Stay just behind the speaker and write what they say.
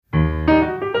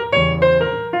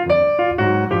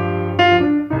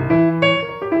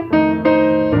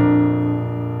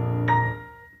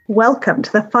Welcome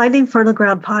to the Finding Fertile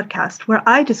Ground podcast, where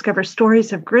I discover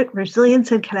stories of grit, resilience,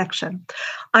 and connection.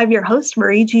 I'm your host,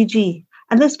 Marie GG,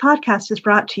 and this podcast is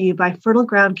brought to you by Fertile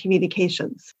Ground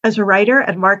Communications. As a writer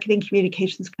and marketing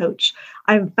communications coach,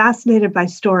 I am fascinated by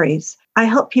stories. I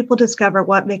help people discover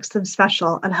what makes them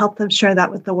special and help them share that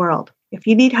with the world. If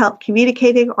you need help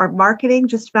communicating or marketing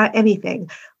just about anything,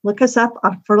 look us up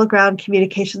on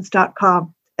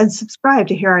fertilegroundcommunications.com and subscribe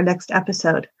to hear our next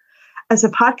episode. As a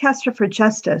podcaster for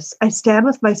justice, I stand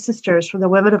with my sisters from the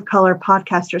Women of Color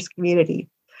podcasters community.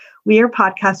 We are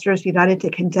podcasters united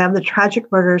to condemn the tragic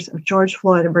murders of George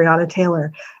Floyd and Breonna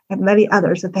Taylor and many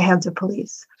others at the hands of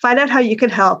police. Find out how you can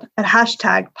help at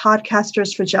hashtag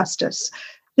Podcasters for Justice.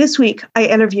 This week, I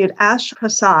interviewed Ash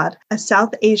Prasad, a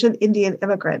South Asian Indian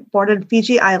immigrant born in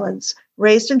Fiji Islands,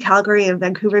 raised in Calgary and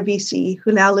Vancouver, BC,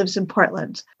 who now lives in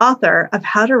Portland, author of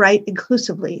How to Write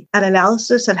Inclusively, an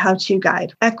analysis and how-to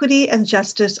guide. Equity and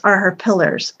justice are her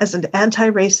pillars as an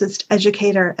anti-racist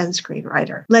educator and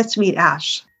screenwriter. Let's meet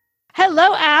Ash.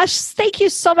 Hello, Ash. Thank you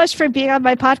so much for being on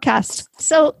my podcast.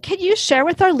 So can you share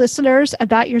with our listeners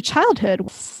about your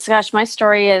childhood? Gosh, my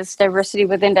story is diversity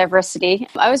within diversity.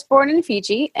 I was born in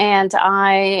Fiji and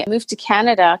I moved to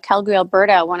Canada, Calgary,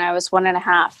 Alberta, when I was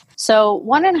 1.5. So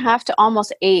 1.5 to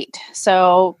almost 8.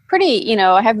 So pretty,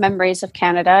 I have memories of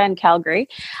Canada and Calgary.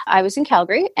 I was in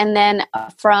Calgary. And then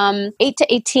from 8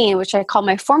 to 18, which I call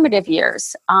my formative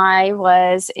years, I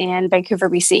was in Vancouver,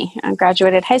 BC. I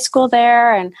graduated high school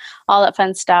there and all that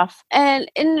fun stuff. And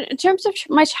in terms of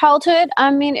my childhood,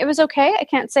 it was okay. I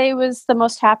can't say it was the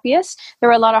most happiest. There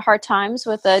were a lot of hard times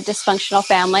with a dysfunctional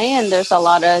family, and there's a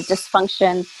lot of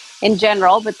dysfunction in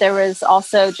general, but there was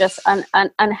also just an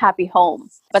unhappy home.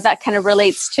 But that kind of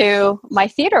relates to my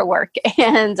theater work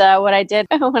and what I did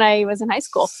when I was in high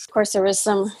school. Of course, there was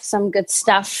some good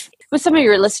stuff. With some of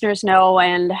your listeners know,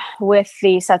 and with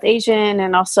the South Asian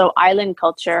and also island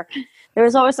culture, there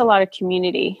was always a lot of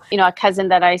community. A cousin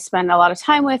that I spend a lot of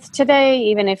time with today,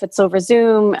 even if it's over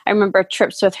Zoom, I remember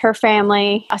trips with her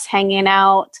family, us hanging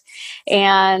out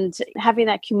and having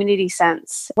that community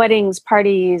sense. Weddings,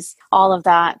 parties, all of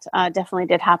that definitely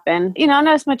did happen. Not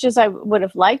as much as I would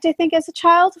have liked, I think, as a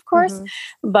child, of course.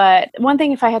 Mm-hmm. But one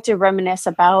thing, if I had to reminisce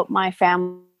about my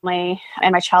family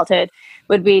and my childhood,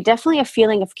 would be definitely a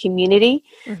feeling of community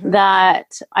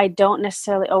that I don't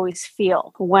necessarily always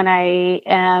feel when I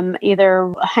am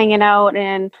either hanging out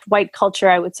in white culture,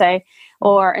 I would say,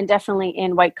 and definitely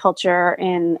in white culture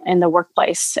in the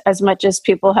workplace. As much as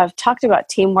people have talked about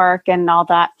teamwork and all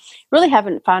that, really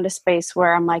haven't found a space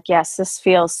where I'm like, yes, this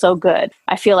feels so good.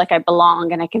 I feel like I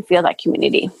belong and I can feel that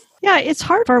community. Yeah, it's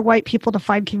hard for white people to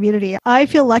find community. I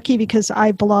feel lucky because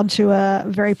I belong to a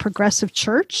very progressive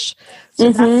church. So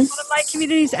that's one of my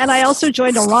communities. And I also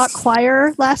joined a rock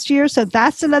choir last year. So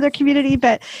that's another community.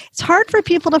 But it's hard for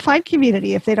people to find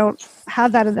community if they don't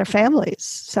have that in their families.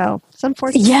 So it's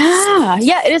unfortunate. Yeah,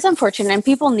 it is unfortunate. And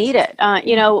people need it.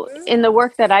 In the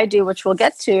work that I do, which we'll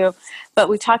get to, but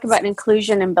we talk about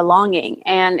inclusion and belonging.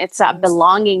 And it's that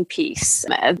belonging piece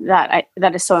that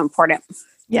is so important.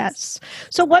 Yes.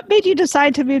 So what made you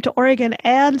decide to move to Oregon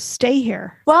and stay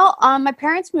here? Well, my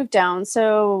parents moved down,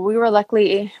 so we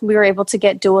were able to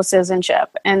get dual citizenship.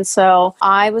 And so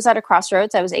I was at a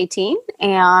crossroads. I was 18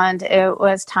 and it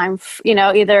was time,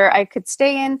 either I could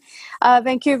stay in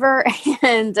Vancouver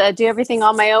and do everything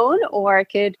on my own, or I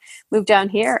could move down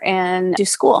here and do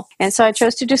school. And so I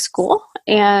chose to do school,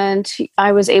 and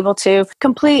I was able to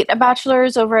complete a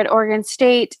bachelor's over at Oregon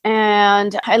State,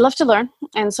 and I love to learn.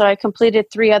 And so I completed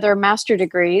 3 other master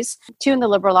degrees, 2 in the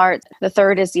liberal arts, the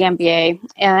 3rd is the MBA.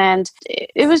 And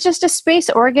it was just a space.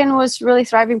 Oregon was really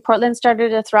thriving. Portland started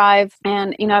to thrive.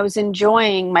 And, I was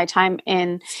enjoying my time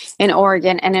in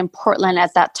Oregon and in Portland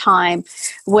at that time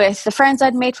with the friends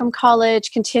I'd made from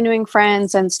college, continuing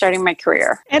friends, and starting my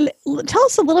career. And tell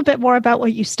us a little bit more about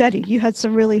what you studied. You had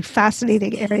some really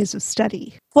fascinating areas of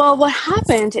study. Well, what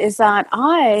happened is that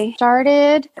I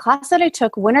started a class that I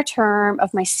took winter term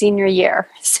of my senior year.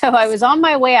 So I was on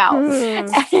my way out.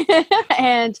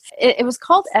 And it was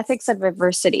called Ethics of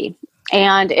Diversity.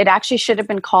 And it actually should have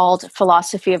been called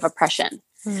Philosophy of Oppression.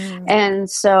 And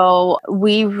so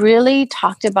we really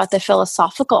talked about the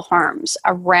philosophical harms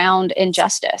around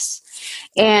injustice.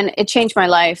 And it changed my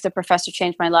life. The professor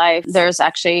changed my life. There's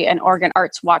actually an Oregon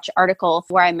Arts Watch article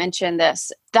where I mentioned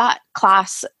this. That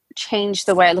class changed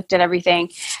the way I looked at everything,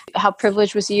 how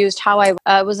privilege was used, how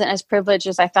I wasn't as privileged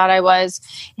as I thought I was.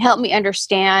 It helped me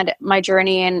understand my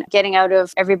journey and getting out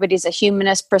of everybody's a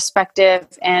humanist perspective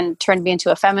and turned me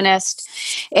into a feminist.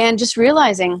 And just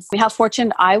realizing how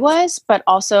fortunate I was, but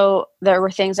also There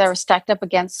were things that were stacked up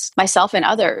against myself and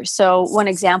others. So one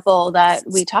example that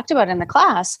we talked about in the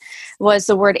class was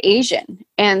the word Asian.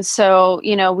 And so,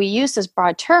 we use this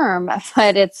broad term,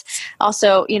 but it's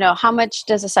also, how much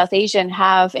does a South Asian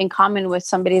have in common with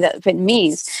somebody that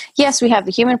Vietnamese? Yes, we have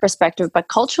the human perspective, but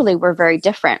culturally we're very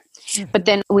different. But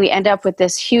then we end up with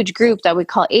this huge group that we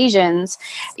call Asians.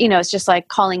 It's just like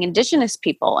calling indigenous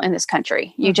people in this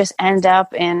country. You just end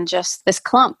up in just this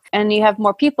clump, and you have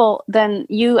more people than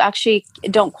you actually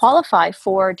don't qualify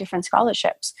for different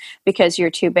scholarships because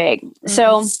you're too big.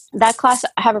 So that class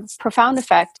had a profound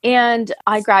effect. And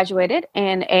I graduated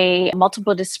in a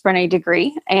multiple disciplinary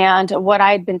degree. And what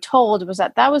I had been told was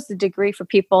that was the degree for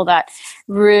people that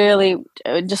really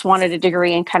just wanted a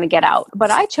degree and kind of get out.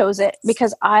 But I chose it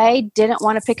because I didn't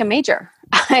want to pick a major.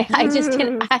 I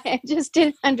just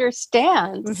didn't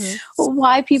understand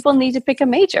why people need to pick a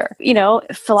major.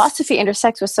 Philosophy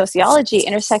intersects with sociology,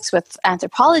 intersects with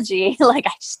anthropology. Like,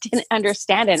 I just didn't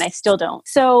understand it, and I still don't.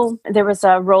 So there was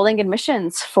a rolling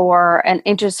admissions for an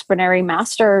interdisciplinary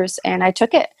master's, and I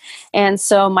took it. And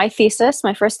so my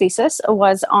first thesis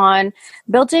was on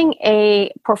building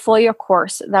a portfolio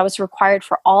course that was required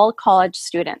for all college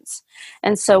students.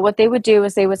 And so what they would do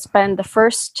is they would spend the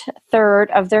first third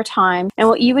of their time, and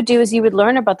what you would do is you would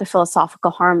learn about the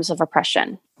philosophical harms of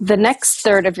oppression. The next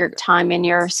third of your time in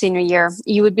your senior year,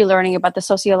 you would be learning about the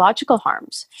sociological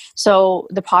harms. So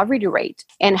the poverty rate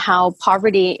and how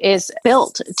poverty is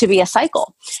built to be a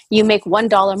cycle. You make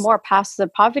 $1 more past the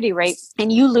poverty rate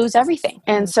and you lose everything.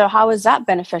 And so how is that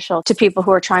beneficial to people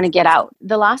who are trying to get out?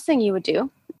 The last thing you would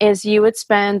do is you would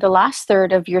spend the last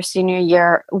third of your senior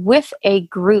year with a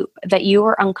group that you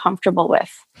were uncomfortable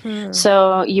with.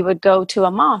 So you would go to a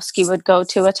mosque, you would go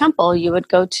to a temple, you would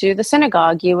go to the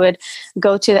synagogue, you would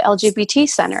go to the LGBT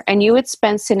center, and you would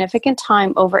spend significant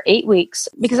time over 8 weeks,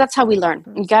 because that's how we learn.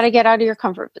 You got to get out of your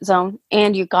comfort zone,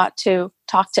 and you got to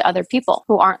talk to other people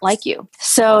who aren't like you.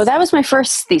 So that was my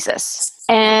first thesis.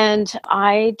 And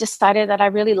I decided that I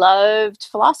really loved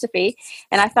philosophy,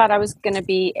 and I thought I was going to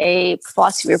be a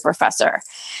philosophy professor.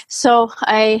 So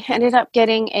I ended up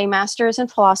getting a master's in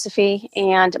philosophy,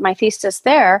 and my thesis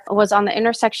there was on the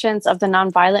intersections of the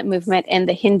nonviolent movement and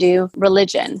the Hindu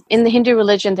religion. In the Hindu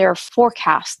religion, there are 4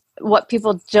 castes. What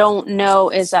people don't know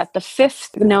is that the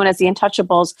fifth, known as the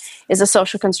untouchables, is a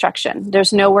social construction.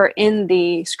 There's nowhere in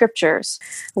the scriptures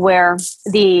where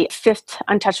the fifth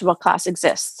untouchable class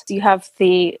exists. You have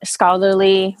the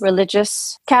scholarly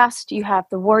religious caste, you have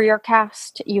the warrior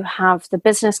caste, you have the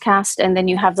business caste, and then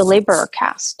you have the laborer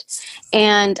caste.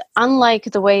 And unlike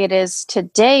the way it is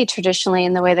today, traditionally,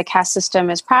 in the way the caste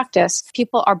system is practiced,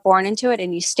 people are born into it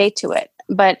and you stay to it.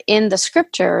 But in the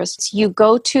scriptures, you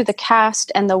go to the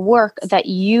caste and the work that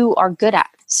you are good at.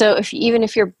 So even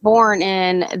if you're born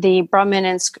in the Brahmin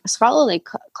and scholarly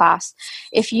class,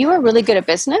 if you are really good at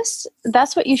business,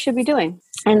 that's what you should be doing.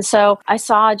 And so I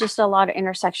saw just a lot of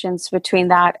intersections between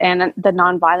that and the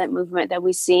nonviolent movement that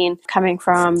we've seen coming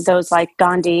from those like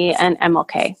Gandhi and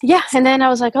MLK. Yeah. And then I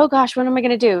was like, oh gosh, what am I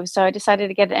going to do? So I decided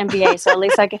to get an MBA. So at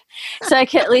least I can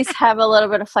at least have a little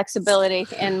bit of flexibility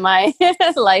in my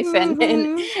life and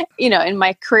in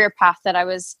my career path that I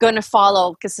was going to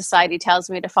follow because society tells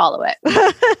me to follow it.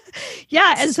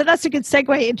 Yeah. And so that's a good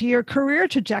segue into your career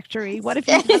trajectory. What have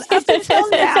you done up until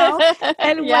now?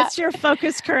 And what's your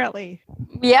focus currently?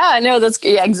 Yeah, no,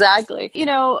 exactly.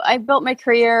 I built my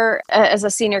career as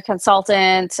a senior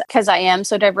consultant because I am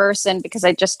so diverse and because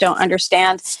I just don't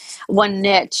understand one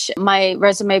niche. My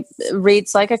resume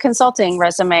reads like a consulting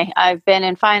resume. I've been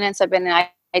in finance, I've been in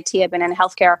IT, I've been in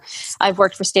healthcare. I've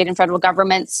worked for state and federal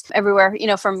governments everywhere,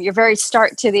 from your very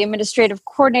start to the administrative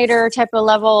coordinator type of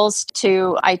levels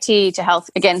to IT to health,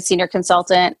 again, senior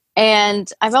consultant.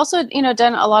 And I've also,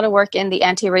 done a lot of work in the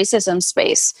anti-racism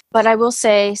space. But I will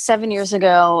say 7 years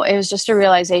ago, it was just a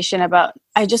realization about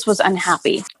I just was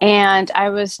unhappy. And I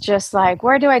was just like,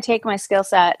 where do I take my skill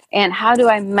set and how do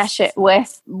I mesh it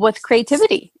with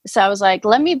creativity? So I was like,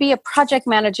 let me be a project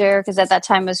manager, because at that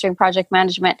time I was doing project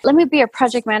management. Let me be a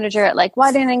project manager at like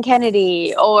Wieden and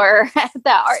Kennedy or at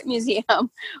the art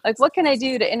museum. Like, what can I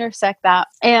do to intersect that?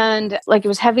 And like, it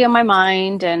was heavy on my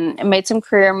mind and I made some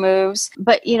career moves.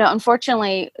 But,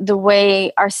 unfortunately, the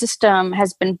way our system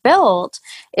has been built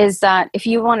is that if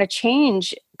you want to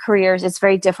change careers, it's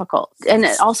very difficult. And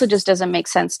it also just doesn't make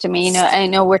sense to me. I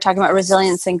know we're talking about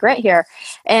resilience and grit here,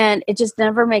 and it just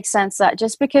never makes sense that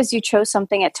just because you chose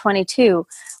something at 22,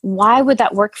 why would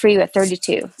that work for you at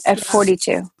 32, at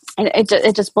 42? And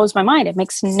it just blows my mind. It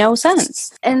makes no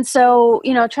sense. And so,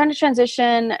 trying to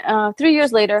transition 3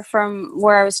 years later from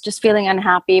where I was just feeling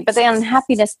unhappy, but the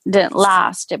unhappiness didn't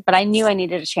last, but I knew I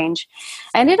needed a change.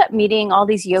 I ended up meeting all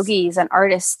these yogis and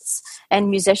artists and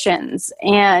musicians,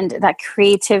 and that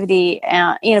creativity,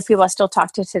 people I still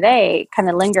talk to today kind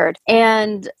of lingered.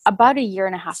 And about a year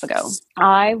and a half ago,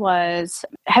 I was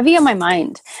heavy on my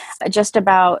mind just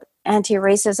about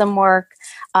anti-racism work,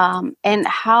 and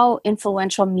how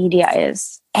influential media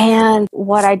is. And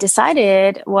what I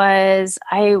decided was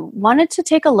I wanted to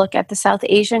take a look at the South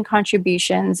Asian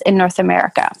contributions in North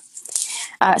America,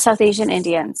 South Asian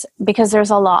Indians, because there's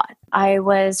a lot. I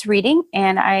was reading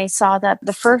and I saw that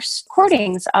the first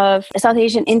recordings of South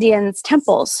Asian Indians'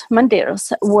 temples,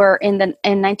 mandirs, were in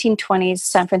 1920s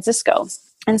San Francisco.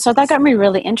 And so that got me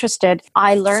really interested.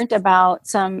 I learned about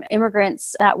some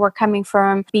immigrants that were coming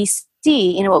from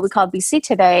BC, what we call BC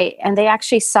today, and they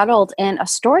actually settled in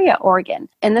Astoria, Oregon.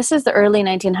 And this is the early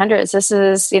 1900s. This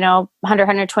is,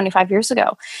 125 years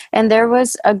ago. And there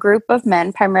was a group of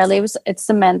men, primarily it's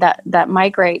the men that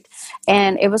migrate,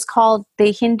 and it was called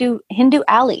the Hindu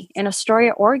Alley in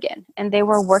Astoria, Oregon. And they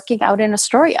were working out in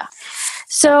Astoria.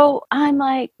 So I'm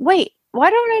like, wait, why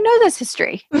don't I know this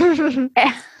history?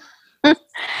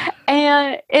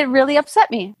 And it really upset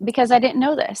me because I didn't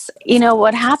know this.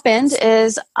 What happened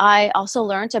is I also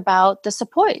learned about the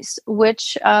Sepoys,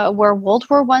 which were World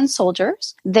War I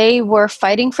soldiers. They were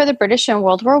fighting for the British in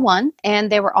World War I,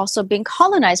 and they were also being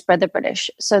colonized by the British.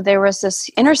 So there was this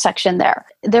intersection there.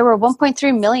 There were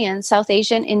 1.3 million South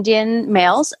Asian Indian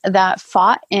males that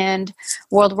fought in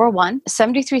World War I.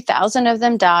 73,000 of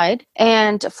them died,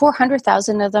 and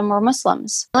 400,000 of them were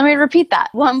Muslims. Let me repeat that.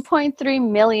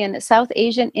 1.3 million South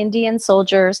Asian Indian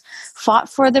soldiers fought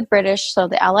for the British, so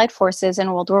the Allied forces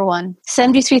in World War I.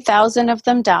 73,000 of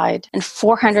them died, and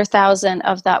 400,000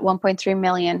 of that 1.3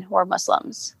 million were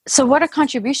Muslims. So what a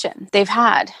contribution they've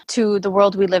had to the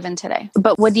world we live in today.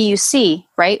 But what do you see,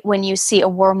 right, when you see a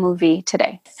war movie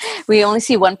today? We only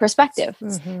see one perspective.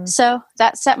 Mm-hmm. So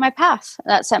that set my path.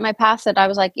 That I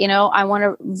was like, I want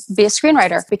to be a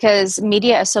screenwriter because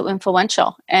media is so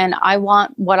influential, and I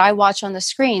want what I watch on the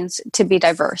screens to be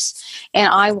diverse.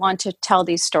 And I want to tell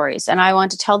these stories, and I want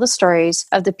to tell the stories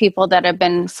of the people that have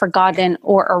been forgotten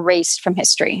or erased from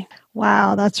history.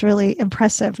 Wow, that's really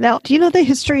impressive. Now, do you know the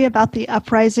history about the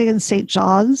uprising in St.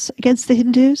 John's against the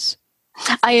Hindus?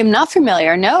 I am not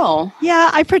familiar, no. Yeah,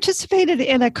 I participated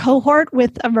in a cohort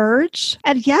with Emerge.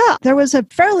 And yeah, there was a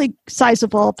fairly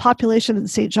sizable population in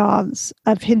St. John's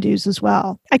of Hindus as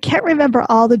well. I can't remember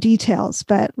all the details,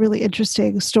 but really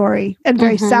interesting story and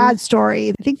very sad story.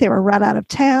 I think they were run out of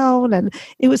town, and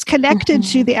it was connected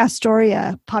to the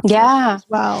Astoria population as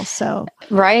well. So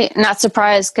right. Not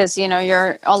surprised because,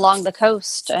 you're along the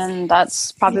coast, and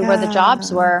that's probably where the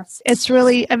jobs were. It's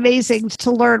really amazing to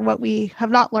learn what we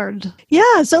have not learned.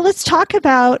 Yeah, so let's talk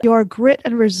about your grit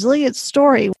and resilience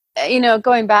story.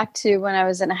 Going back to when I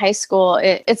was in high school,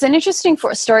 it's an interesting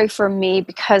story for me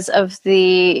because of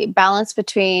the balance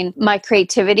between my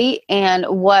creativity and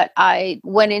what I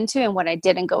went into and what I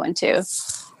didn't go into.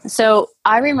 So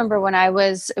I remember when it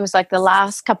was like the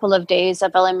last couple of days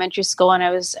of elementary school, and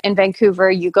I was in Vancouver.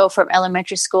 You go from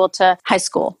elementary school to high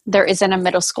school. There isn't a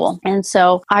middle school. And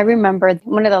so I remember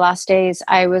one of the last days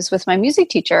I was with my music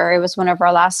teacher. It was one of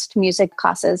our last music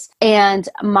classes. And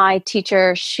my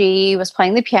teacher, she was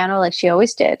playing the piano like she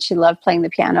always did. She loved playing the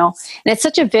piano. And it's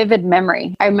such a vivid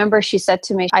memory. I remember she said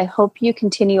to me, "I hope you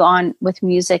continue on with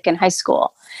music in high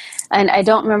school." And I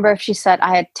don't remember if she said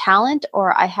I had talent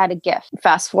or I had a gift.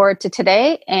 Fast forward to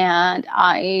today, and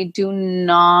I do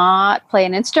not play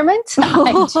an instrument.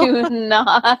 I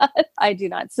do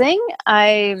not sing.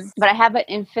 But I have an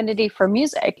infinity for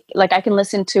music. Like I can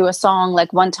listen to a song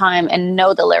like one time and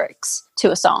know the lyrics to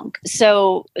a song.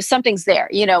 So something's there,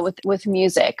 with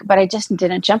music, but I just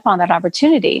didn't jump on that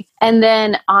opportunity. And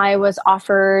then I was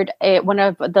offered one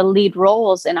of the lead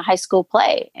roles in a high school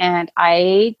play, and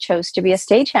I chose to be a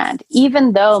stagehand,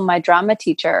 even though my drama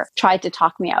teacher tried to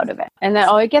talk me out of it. And then,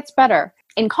 it gets better.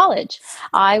 In college,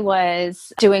 I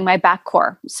was doing my back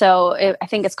core. So I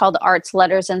think it's called the Arts,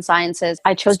 Letters, and Sciences.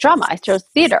 I chose drama. I chose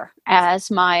theater as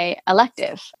my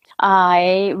elective.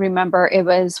 I remember it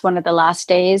was one of the last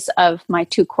days of my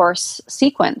 2-course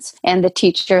sequence. And the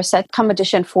teacher said, "Come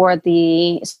audition for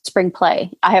the spring play.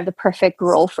 I have the perfect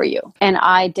role for you." And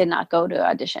I did not go to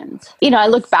auditions. I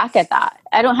look back at that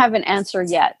I don't have an answer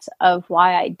yet of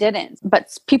why I didn't,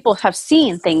 but people have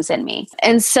seen things in me.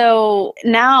 And so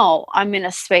now I'm in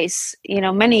a space,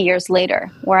 many years later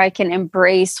where I can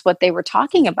embrace what they were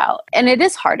talking about. And it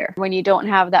is harder when you don't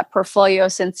have that portfolio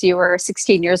since you were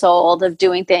 16 years old of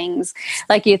doing things.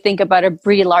 Like you think about a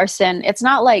Brie Larson. It's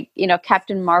not like,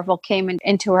 Captain Marvel came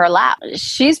into her lap.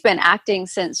 She's been acting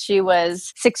since she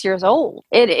was 6 years old.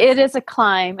 It is a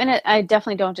climb. And I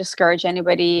definitely don't discourage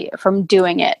anybody from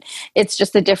doing it. It's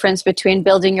just the difference between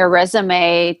building your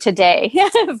resume today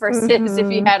versus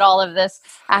if you had all of this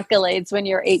accolades when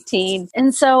you're 18.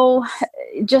 And so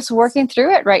just working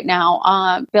through it right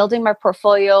now, building my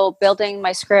portfolio, building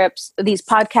my scripts, these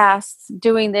podcasts,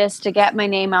 doing this to get my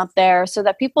name out there so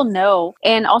that people know,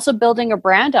 and also building a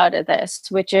brand out of this,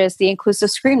 which is the inclusive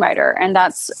screenwriter.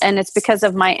 And it's because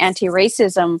of my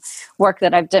anti-racism work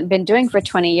that I've been doing for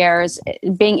 20 years,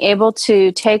 being able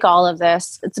to take all of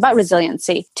this. It's about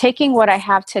resiliency, taking what I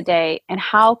have today and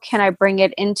how can I bring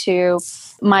it into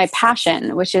my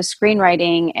passion, which is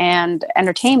screenwriting and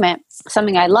entertainment,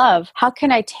 something I love. How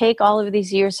can I take all of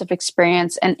these years of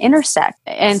experience and intersect?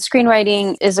 And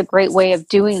screenwriting is a great way of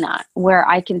doing that, where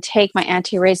I can take my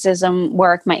anti-racism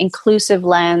work, my inclusive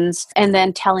lens, and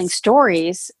then telling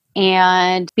stories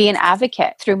and be an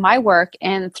advocate through my work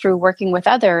and through working with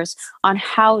others on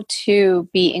how to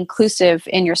be inclusive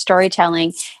in your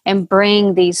storytelling and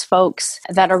bring these folks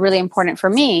that are really important for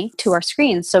me to our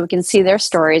screens so we can see their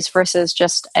stories versus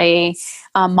just a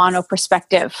mono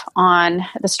perspective on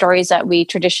the stories that we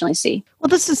traditionally see. Well,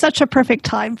 this is such a perfect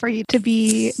time for you to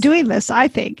be doing this, I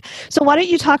think. So why don't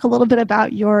you talk a little bit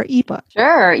about your ebook?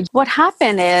 Sure. What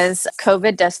happened is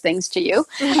COVID does things to you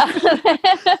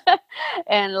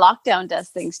and lockdown does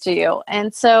things to you.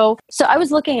 And so I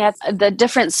was looking at the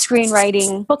different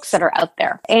screenwriting books that are out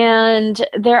there. And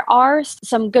there are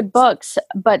some good books,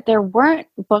 but there weren't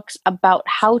books about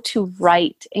how to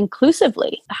write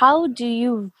inclusively. How do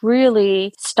you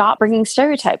really stop bringing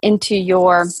stereotype into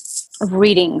your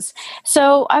readings?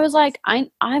 So I was like, I'm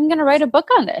going to write a book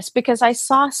on this because I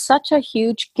saw such a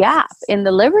huge gap in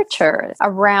the literature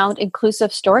around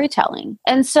inclusive storytelling.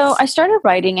 And so I started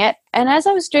writing it. And as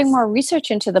I was doing more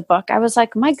research into the book, I was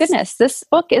like, my goodness, this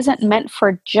book isn't meant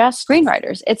for just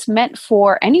screenwriters. It's meant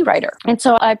for any writer. And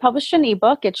so I published an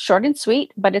ebook. It's short and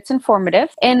sweet, but it's informative.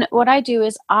 And what I do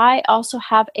is I also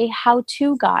have a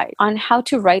how-to guide on how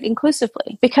to write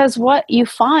inclusively. Because what you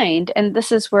find, and this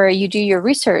is where you do your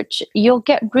research, you'll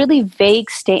get really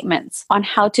vague statements on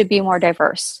how to be more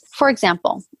diverse. For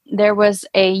example, there was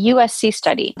a USC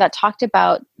study that talked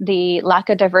about the lack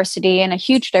of diversity and a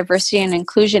huge diversity and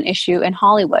inclusion issue in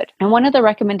Hollywood. And one of the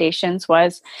recommendations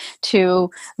was to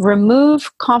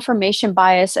remove confirmation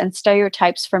bias and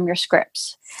stereotypes from your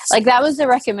scripts. Like that was the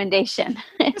recommendation.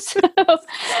 So,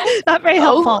 not very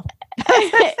helpful.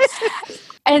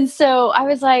 And so I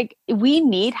was like, we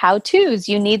need how-tos.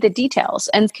 You need the details.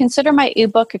 And consider my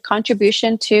ebook a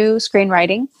contribution to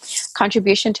screenwriting,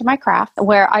 contribution to my craft,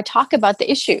 where I talk about the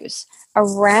issues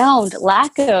around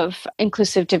lack of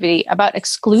inclusivity, about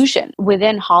exclusion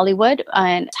within Hollywood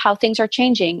and how things are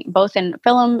changing, both in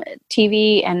film,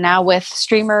 TV, and now with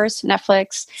streamers,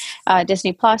 Netflix,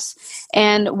 Disney Plus,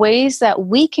 and ways that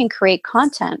we can create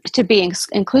content to be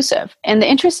inclusive. And the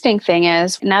interesting thing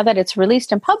is, now that it's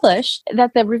released and published,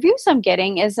 that the reviews I'm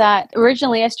getting is that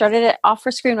originally I started it off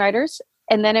for screenwriters,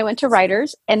 and then I went to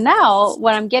writers. And now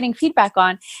what I'm getting feedback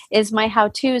on is my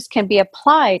how-tos can be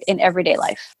applied in everyday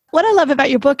life. What I love about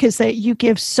your book is that you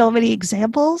give so many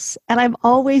examples, and I'm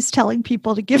always telling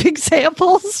people to give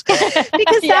examples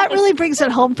because that really brings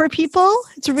it home for people.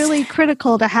 It's really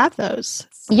critical to have those.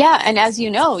 Yeah. And as you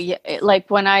know, like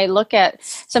when I look at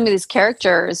some of these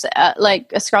characters,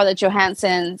 like Scarlett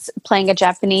Johansson's playing a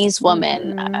Japanese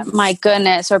woman, my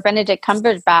goodness, or Benedict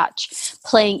Cumberbatch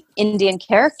playing Indian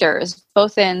characters,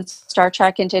 both in Star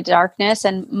Trek Into Darkness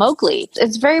and Mowgli.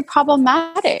 It's very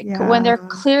problematic when they're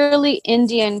clearly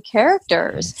Indian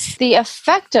characters. The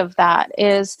effect of that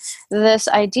is this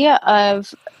idea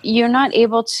of you're not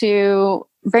able to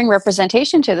bring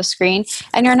representation to the screen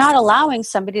and you're not allowing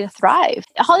somebody to thrive.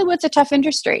 Hollywood's a tough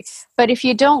industry, but if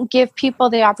you don't give people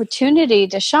the opportunity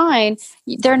to shine,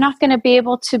 they're not going to be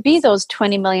able to be those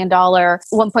 $20 million,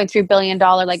 $1.3 billion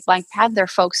like Black Panther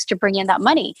folks to bring in that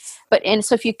money.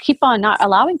 So if you keep on not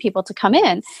allowing people to come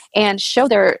in and show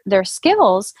their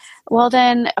skills, well,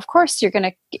 then, of course, you're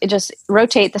going to just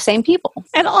rotate the same people.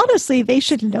 And honestly, they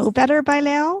should know better by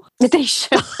now. They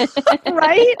should.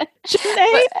 Right? Shouldn't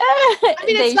they? I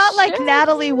mean, it's not like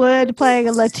Natalie Wood playing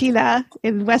a Latina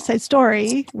in West Side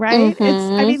Story, right?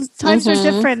 Times are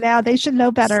different now. They should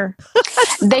know better.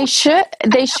 They should.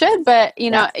 They should, but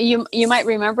you might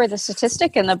remember the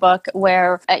statistic in the book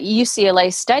where at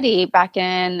UCLA study back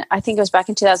in, I think it was back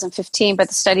in 2015, but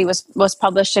the study was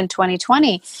published in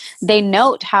 2020. They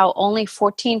note how only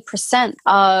 14%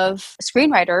 of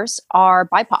screenwriters are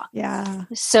BIPOC. Yeah.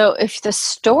 So if the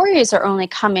stories are only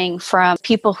coming from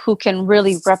people who can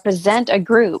really represent a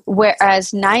group,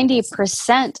 whereas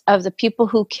 90% of the people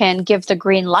who can give the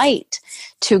green light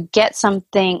to get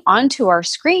something onto our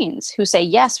screens, who say,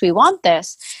 yes, we want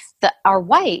this, that are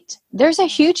white, there's a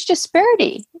huge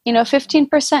disparity,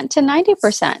 15% to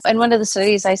 90%. And one of the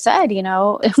studies I said,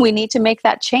 we need to make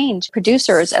that change,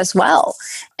 producers as well.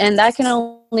 And that can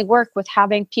only work with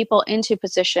having people into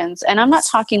positions. And I'm not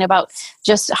talking about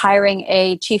just hiring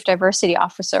a chief diversity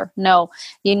officer. No,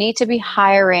 you need to be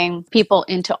hiring people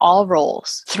into all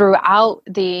roles throughout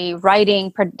the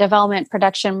writing, development,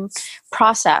 production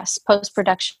process,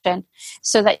 post-production,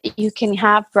 so that you can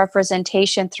have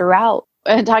representation throughout.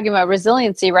 And talking about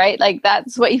resiliency, right? Like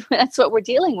that's what we're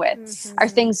dealing with. Mm-hmm. Are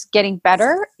things getting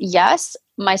better? Yes.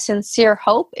 My sincere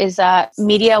hope is that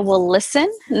media will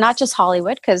listen, not just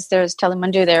Hollywood, because there's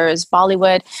Telemundo, there is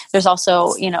Bollywood, there's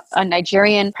also, a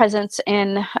Nigerian presence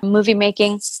in movie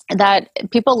making, that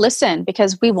people listen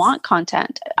because we want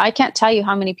content. I can't tell you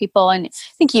how many people, and I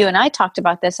think you and I talked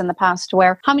about this in the past,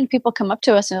 where how many people come up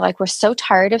to us and are like, we're so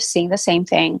tired of seeing the same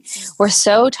thing. We're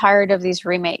so tired of these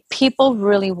remakes. People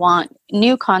really want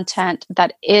new content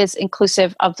that is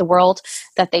inclusive of the world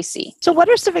that they see. So what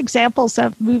are some examples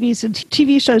of movies and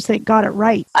TV shows that got it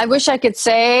right? I wish I could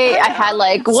say I had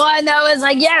like one that was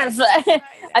like, yes.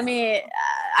 I mean,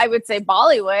 I would say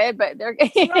Bollywood, but they're...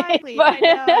 Exactly. I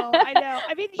know.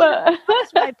 I mean,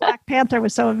 that's why Black Panther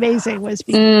was so amazing, was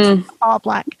because all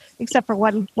black, except for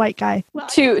one white guy. Well,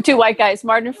 two white guys,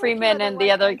 Martin Freeman and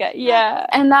the other guy. Yeah.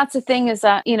 And that's the thing is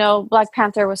that, Black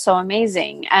Panther was so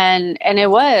amazing. And it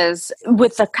was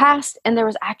with the cast, and there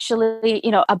was actually,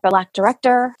 a black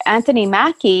director, Anthony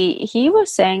Mackie. He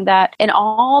was saying that in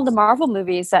all the Marvel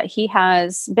movies that he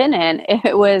has been in,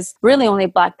 it was really only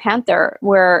Black Panther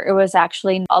where it was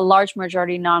actually a large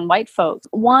majority non-white folks.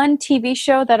 One TV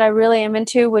show that I really am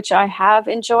into, which I have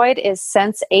enjoyed, is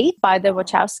Sense8 by the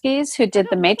Wachowskis, who did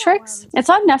The Matrix. It's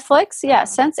on Netflix. Yeah,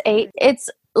 Sense8. It's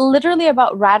literally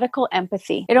about radical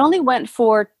empathy. It only went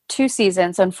for 2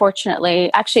 seasons,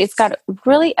 unfortunately. Actually, it's got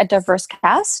really a diverse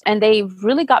cast, and they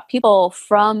really got people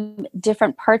from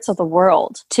different parts of the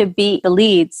world to be the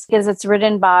leads, because it's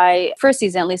written by, first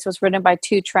season at least, was written by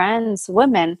 2 trans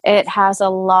women. It has a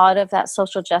lot of that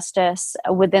social justice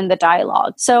within the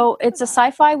dialogue. So it's a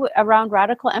sci-fi around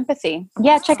radical empathy.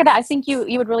 Yeah, check it out. I think you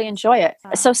would really enjoy it.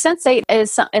 So Sense8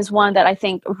 is one that I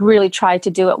think really tried to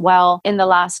do it well in the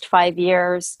last 5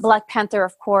 years. Black Panther,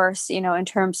 of course, in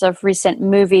terms of recent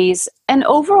movies. And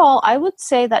overall, I would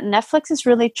say that Netflix is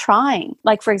really trying.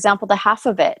 Like, for example, The Half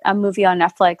of It, a movie on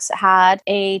Netflix, had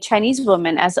a Chinese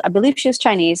woman, I believe she was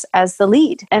Chinese, as the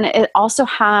lead. And it also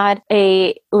had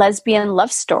a lesbian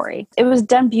love story. It was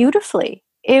done beautifully.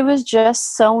 It was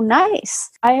just so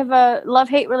nice. I have a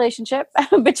love-hate relationship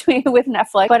with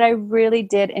Netflix, but I really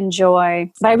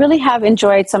have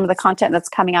enjoyed some of the content that's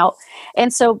coming out.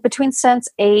 And so between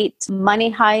Sense8,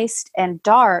 Money Heist, and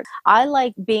Dark, I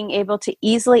like being able to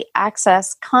easily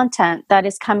access content that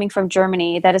is coming from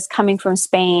Germany, that is coming from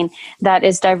Spain, that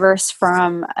is diverse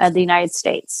from the United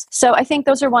States. So I think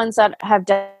those are ones that have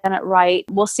done it right.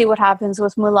 We'll see what happens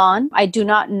with Mulan. I do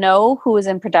not know who is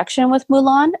in production with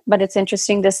Mulan, but it's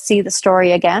interesting to see the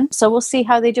story again. So we'll see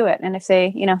how they do it, and if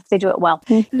they do it well.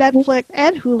 Netflix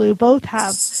and Hulu both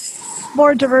have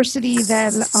more diversity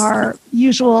than our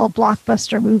usual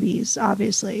blockbuster movies,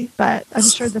 obviously, but I'm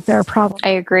sure that there are problems.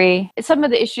 I agree. Some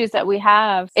of the issues that we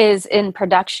have is in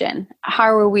production.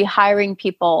 How are we hiring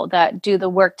people that do the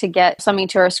work to get something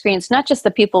to our screens? Not just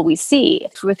the people we see.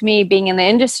 With me being in the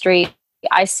industry,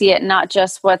 I see it not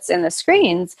just what's in the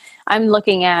screens. I'm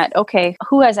looking at, okay,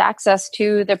 who has access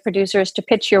to the producers to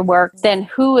pitch your work? Then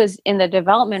who is in the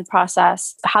development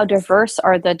process? How diverse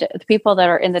are the people that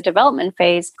are in the development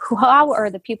phase? How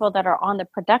are the people that are on the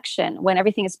production when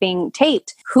everything is being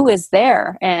taped? Who is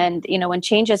there? And, when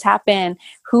changes happen,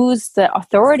 who's the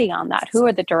authority on that? Who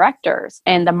are the directors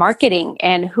and the marketing,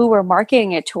 and who we're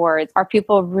marketing it towards? Are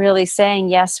people really saying,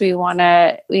 yes, we want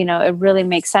to, it really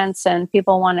makes sense and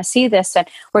people want to see this and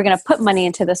we're going to put money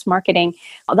into this marketing?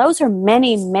 Those are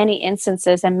many, many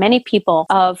instances and many people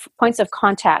of points of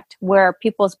contact where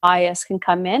people's bias can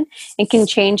come in and can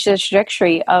change the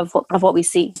trajectory of what we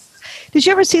see. Did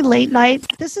you ever see Late Night?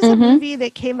 This is a movie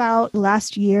that came out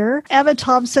last year. Emma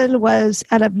Thompson was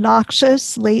an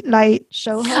obnoxious late night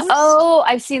show host. Oh,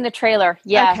 I've seen the trailer.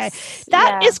 Yes. Okay.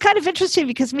 That is kind of interesting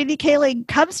because Mindy Kaling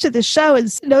comes to the show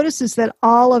and notices that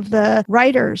all of the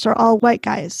writers are all white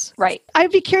guys. Right.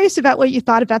 I'd be curious about what you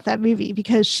thought about that movie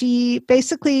because she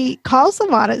basically calls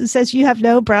them on it and says, you have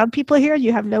no brown people here,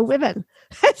 you have no women.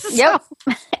 Yep.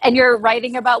 And you're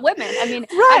writing about women. I mean,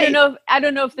 right. I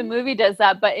don't know if the movie does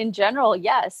that, but in general,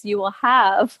 yes, you will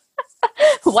have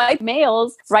white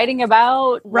males writing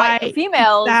about white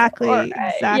females. Exactly.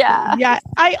 Yeah.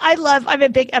 I'm a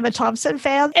big Emma Thompson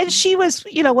fan. And she was,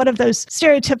 one of those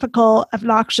stereotypical,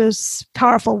 obnoxious,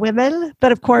 powerful women.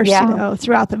 But of course,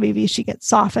 throughout the movie, she gets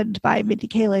softened by Mindy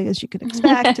Kaling, as you can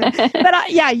expect.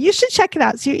 You should check it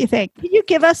out. See what you think. Can you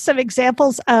give us some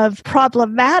examples of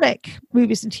problematic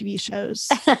movies and TV shows?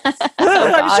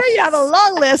 I'm sure you have a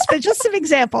long list, but just some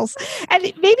examples. And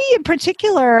maybe in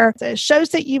particular, the shows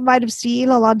that you might have seen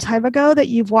a long time ago that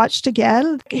you've watched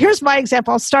again. Here's my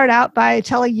example. I'll start out by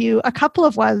telling you a couple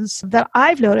of ones that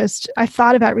I've noticed, I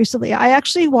thought about recently. I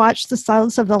actually watched The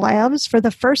Silence of the Lambs for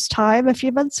the first time a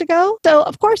few months ago. So,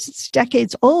 of course, it's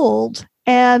decades old.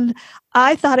 And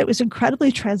I thought it was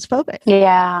incredibly transphobic.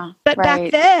 Yeah. But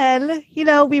back then,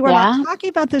 we were not talking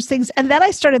about those things. And then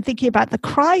I started thinking about The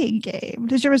Crying Game.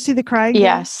 Did you ever see The Crying Game?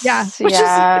 Yes. Yeah. Which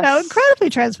is, incredibly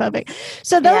transphobic.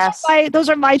 So those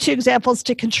are my two examples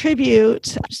to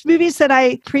contribute. Just movies that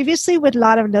I previously would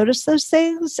not have noticed those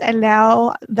things. And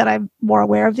now that I'm more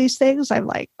aware of these things, I'm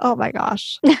like, oh my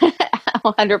gosh.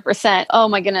 100%. Oh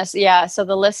my goodness. Yeah. So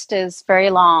the list is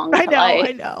very long. I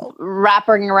know.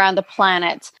 Wrapping around the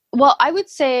planet. Well, I would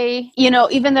say,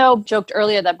 even though I joked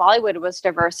earlier that Bollywood was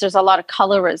diverse, there's a lot of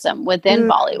colorism within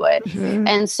Bollywood. Mm-hmm.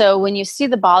 And so when you see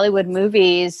the Bollywood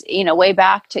movies, way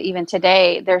back to even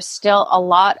today, there's still a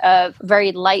lot of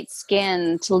very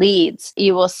light-skinned leads.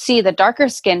 You will see the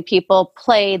darker-skinned people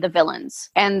play the villains.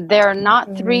 And they're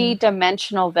not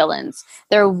three-dimensional villains.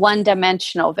 They're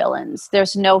one-dimensional villains.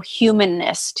 There's no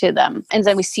humanness to them. And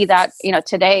then we see that,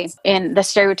 today in the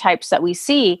stereotypes that we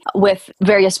see with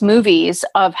various movies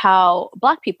of how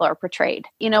Black people are portrayed.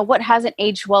 What hasn't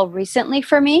aged well recently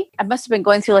for me? I must have been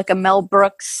going through like a Mel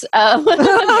Brooks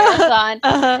marathon.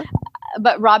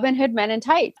 But Robin Hood Men in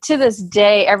Tights, to this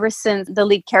day, ever since the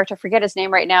lead character, I forget his name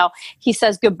right now, he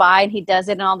says goodbye and he does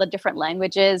it in all the different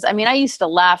languages. I mean, I used to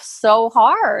laugh so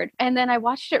hard. And then I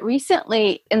watched it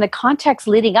recently, and the context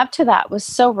leading up to that was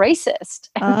so racist.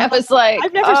 And I was like,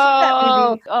 I've never seen that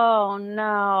movie. Oh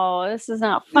no, this is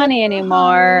not funny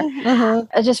anymore.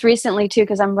 Just recently too,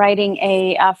 because I'm writing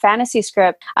a fantasy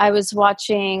script, I was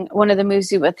watching one of the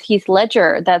movies with Heath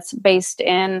Ledger that's based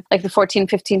in like the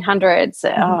 1500s.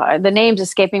 The name's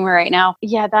escaping me right now.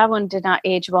 Yeah, that one did not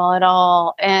age well at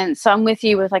all. And so I'm with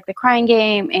you with like The Crying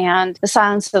Game and The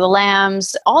Silence of the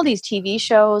Lambs, all these TV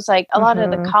shows, like a lot of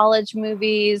the college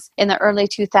movies in the early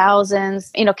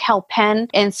 2000s, Kal Penn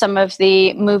in some of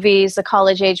the movies, the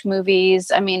college age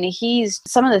movies. I mean,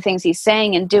 some of the things he's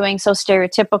saying and doing so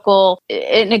stereotypical.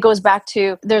 And it goes back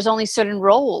to there's only certain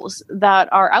roles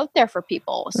that are out there for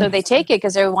people. So they take it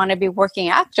because they want to be working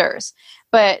actors.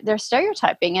 But they're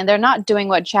stereotyping and they're not doing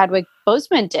what Chadwick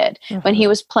Boseman did when he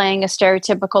was playing a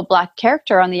stereotypical Black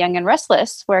character on The Young and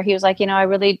Restless, where he was like, I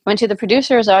really went to the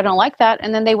producers, I don't like that.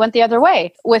 And then they went the other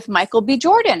way with Michael B.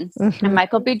 Jordan. And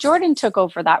Michael B. Jordan took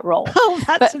over that role. Oh,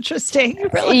 that's interesting.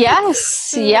 Really?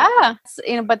 Yes. Yeah.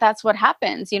 But that's what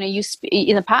happens. You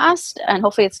in the past, and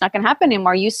hopefully it's not going to happen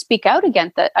anymore, you speak out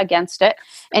against it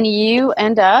and you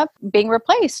end up being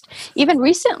replaced. Even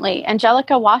recently,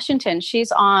 Angelica Washington,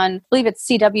 she's on, I believe it's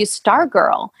CW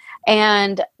Stargirl.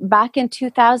 And back in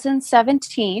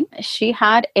 2017, she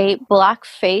had a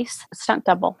blackface stunt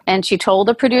double. And she told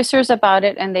the producers about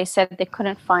it, and they said they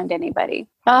couldn't find anybody.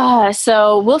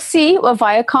 So we'll see what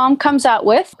Viacom comes out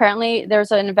with. Apparently,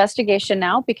 there's an investigation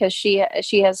now because she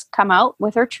has come out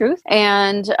with her truth.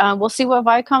 And we'll see what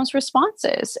Viacom's response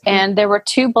is. And there were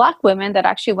 2 Black women that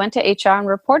actually went to HR and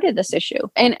reported this issue.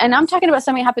 And I'm talking about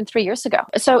something that happened 3 years ago.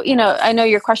 So, I know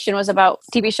your question was about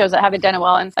TV shows that haven't done it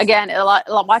well. And again,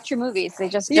 watch your movies. They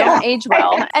just don't age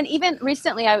well. And even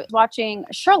recently, I was watching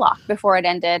Sherlock before it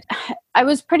ended. I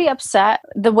was pretty upset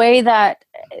the way that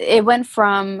it went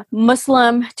from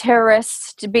Muslim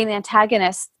terrorists to being the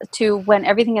antagonist to when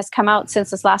everything has come out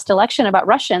since this last election about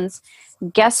Russians,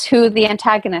 Guess who the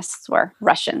antagonists were?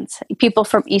 Russians, people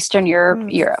from Eastern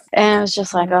Europe. And I was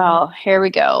just like, oh, here we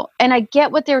go. And I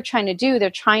get what they were trying to do. They're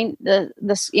trying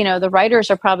the writers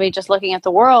are probably just looking at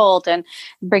the world and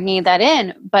bringing that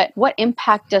in. But what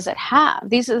impact does it have?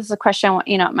 This is the question,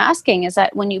 I'm asking, is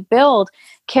that when you build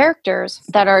characters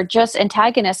that are just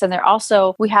antagonists, and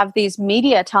we have these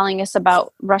media telling us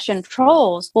about Russian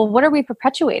trolls. Well, what are we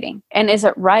perpetuating? And is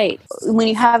it right? When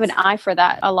you have an eye for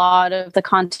that, a lot of the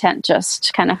content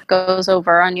just kind of goes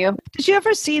over on you. Did you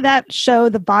ever see that show,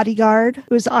 The Bodyguard? It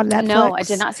was on Netflix. No, I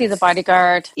did not see The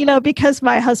Bodyguard. Because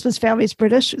my husband's family is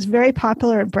British, it was very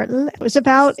popular in Britain. It was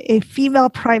about a female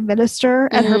prime minister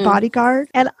and her bodyguard.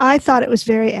 And I thought it was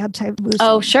very anti-Muslim.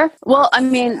 Oh, sure. Well, I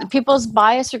mean, people's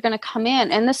bias are going to come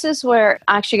in. And this is where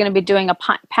I'm actually going to be doing a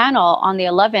panel on the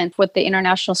 11th with the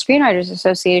International Screenwriters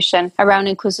Association around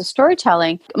inclusive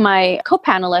storytelling. My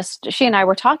co-panelist, she and I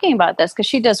were talking about this because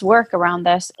she does work around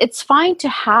this. It's fine to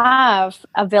have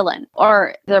a villain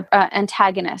or the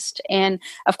antagonist in,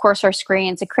 of course, our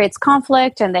screens. It creates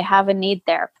conflict and they have a need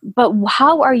there. But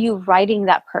how are you writing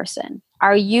that person?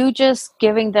 Are you just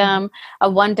giving them a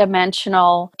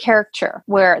one-dimensional caricature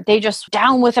where they just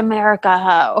down with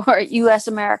America or U.S.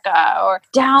 America or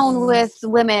down with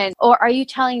women? Or are you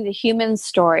telling the human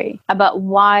story about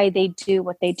why they do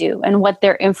what they do and what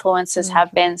their influences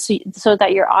have been so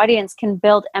that your audience can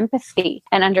build empathy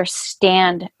and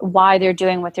understand why they're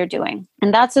doing what they're doing?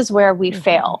 And that's where we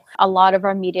fail. A lot of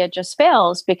our media just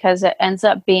fails because it ends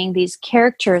up being these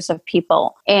characters of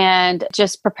people and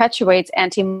just perpetuates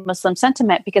anti-Muslim sentiment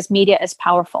because media is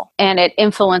powerful and it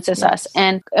influences us.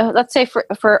 And let's say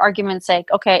for argument's sake,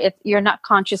 okay, if you're not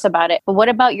conscious about it, but what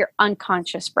about your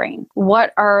unconscious brain?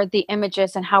 What are the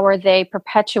images and how are they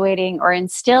perpetuating or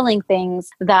instilling things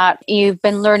that you've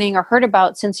been learning or heard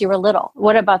about since you were little?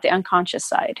 What about the unconscious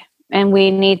side? And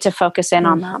we need to focus in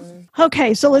on that.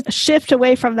 Okay, so let's shift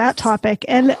away from that topic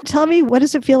and tell me, what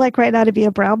does it feel like right now to be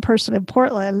a brown person in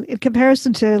Portland in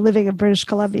comparison to living in British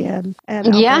Columbia and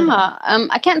Alberta?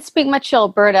 I can't speak much to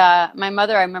Alberta. My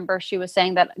mother, I remember she was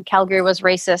saying that Calgary was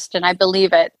racist, and I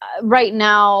believe it. Right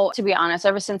now, to be honest,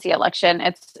 ever since the election,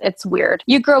 it's weird.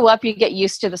 You grow up, you get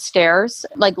used to the stares.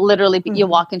 Like literally, you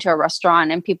walk into a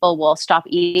restaurant and people will stop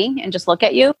eating and just look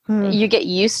at you. You get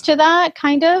used to that,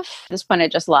 kind of. At this point, I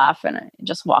just laugh and I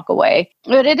just walk away.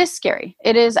 But it is scary.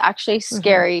 It is actually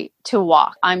scary to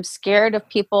walk. I'm scared of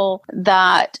people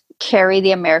that carry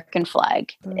the American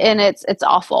flag. And it's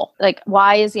awful. Like,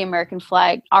 why is the American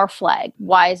flag our flag?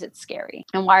 Why is it scary?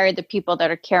 And why are the people that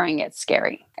are carrying it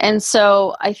scary? And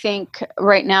so I think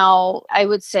right now, I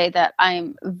would say that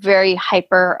I'm very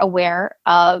hyper aware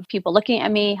of people looking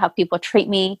at me, how people treat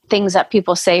me, things that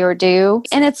people say or do.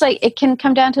 And it's like, it can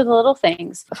come down to the little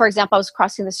things. For example, I was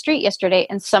crossing the street yesterday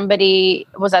and somebody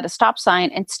was at a stop sign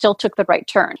and still took the right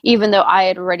turn, even though I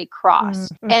had already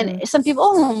crossed. And some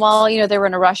people, they were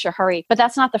in a rush or hurry. But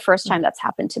that's not the first time that's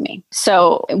happened to me.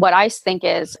 So what I think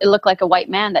is, it looked like a white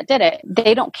man that did it.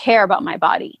 They don't care about my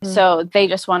body. So they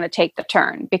just want to take the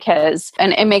turn.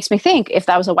 And it makes me think, if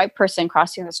that was a white person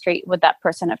crossing the street, would that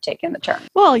person have taken the turn?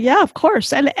 Well, yeah, of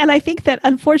course. And I think that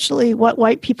unfortunately what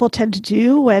white people tend to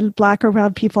do when Black or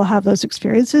brown people have those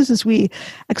experiences is we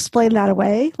explain that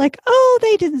away. Like, oh,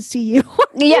 they didn't see you.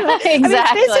 Yeah,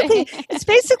 exactly. I mean, it's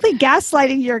basically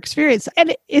gaslighting your experience.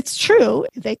 And it's true.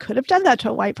 They could have done that to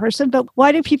a white person, but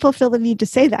why do people feel the need to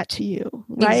say that to you?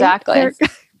 Right? Exactly.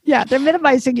 They're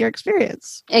minimizing your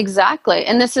experience. Exactly.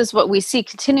 And this is what we see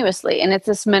continuously. And it's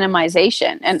this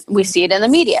minimization. And we see it in the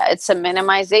media. It's a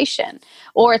minimization,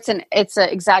 or it's an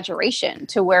exaggeration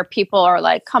to where people are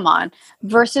like, come on,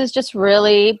 versus just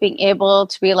really being able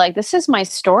to be like, this is my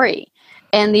story.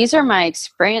 And these are my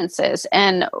experiences.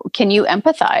 And can you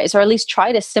empathize or at least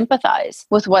try to sympathize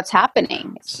with what's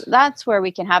happening? So that's where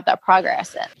we can have that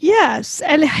progress in. Yes.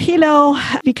 And,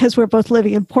 because we're both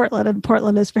living in Portland, and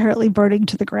Portland is apparently burning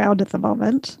to the ground at the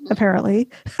moment, apparently.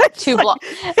 2 blocks.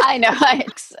 I know.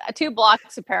 2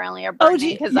 blocks apparently are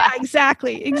burning.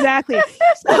 Exactly. So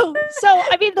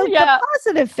I mean, the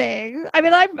positive thing, I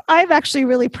mean, I'm actually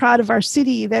really proud of our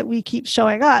city that we keep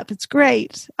showing up. It's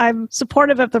great. I'm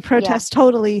supportive of the protest.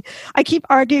 Totally. I keep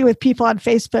arguing with people on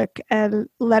Facebook and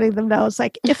letting them know. It's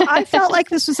like, if I felt like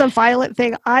this was a violent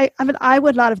thing, I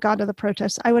would not have gone to the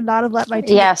protest. I would not have let my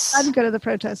team go to the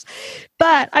protest.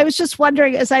 But I was just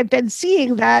wondering, as I've been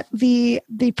seeing that the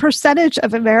percentage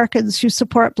of Americans who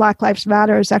support Black Lives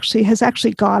Matter has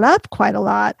actually gone up quite a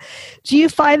lot. Do you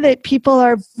find that people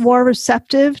are more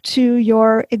receptive to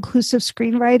your inclusive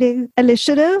screenwriting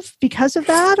initiative because of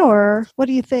that, or what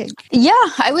do you think? Yeah,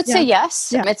 I would say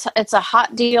yes. Yeah. It's a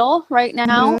hot deal right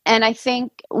now. And I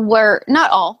think we're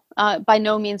not all. by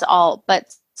no means all,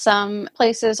 but some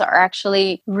places are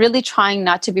actually really trying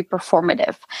not to be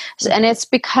performative. And it's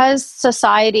because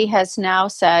society has now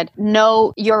said,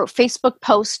 no, your Facebook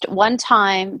post one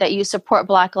time that you support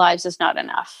Black lives is not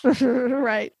enough.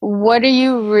 Right. What are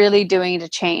you really doing to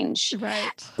change?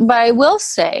 Right. But I will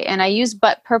say, and I use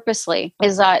but purposely,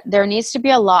 is that there needs to be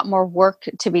a lot more work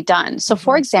to be done. So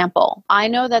for example, I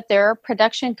know that there are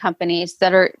production companies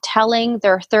that are telling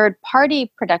their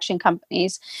third-party production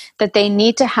companies that they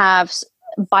need to have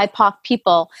BIPOC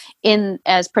people in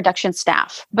as production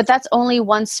staff. But that's only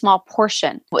one small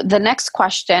portion. The next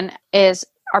question is,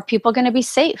 are people going to be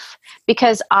safe?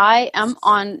 Because I am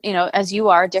on, as you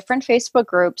are, different Facebook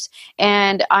groups,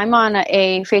 and I'm on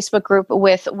a Facebook group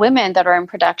with women that are in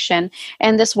production.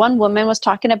 And this one woman was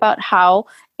talking about how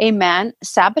a man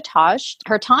sabotaged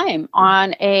her time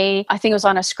on I think it was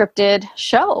on a scripted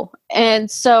show. And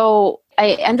so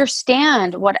I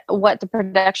understand what the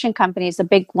production companies, the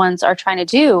big ones, are trying to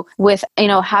do with,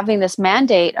 having this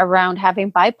mandate around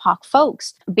having BIPOC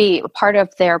folks be part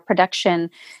of their production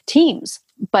teams.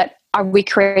 But are we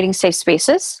creating safe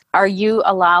spaces? Are you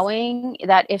allowing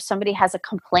that if somebody has a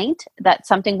complaint that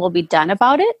something will be done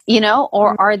about it,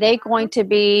 or are they going to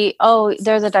be, oh,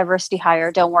 there's a diversity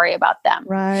hire, don't worry about them.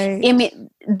 Right. I mean,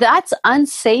 that's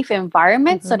unsafe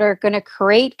environments that are going to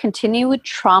create continued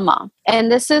trauma.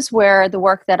 And this is where the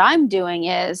work that I'm doing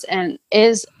is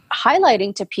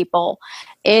highlighting to people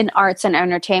in arts and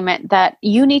entertainment that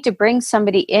you need to bring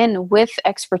somebody in with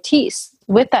expertise,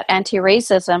 with that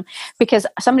anti-racism, because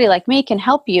somebody like me can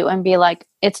help you and be like,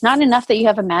 it's not enough that you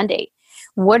have a mandate.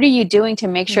 What are you doing to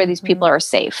make sure these people are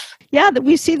safe? Yeah, that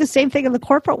we see the same thing in the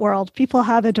corporate world. People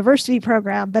have a diversity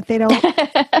program, but they don't,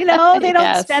 they don't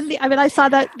Yes. spend I saw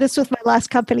this with my last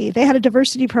company. They had a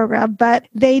diversity program, but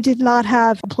they did not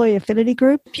have employee affinity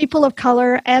group. People of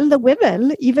color and the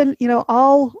women, even,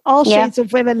 all shades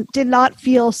of women did not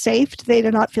feel safe. They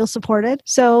did not feel supported.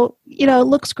 So, it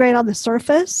looks great on the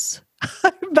surface.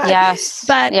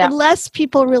 but unless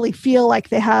people really feel like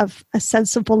they have a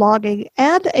sense of belonging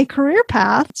and a career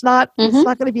path, it's not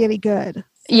going to be any good.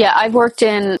 Yeah, I've worked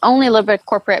in only a little bit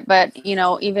corporate, but,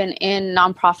 even in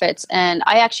nonprofits. And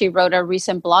I actually wrote a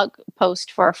recent blog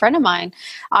post for a friend of mine.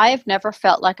 I've never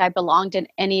felt like I belonged in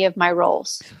any of my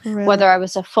roles, whether I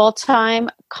was a full-time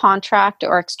contract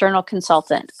or external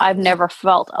consultant. I've never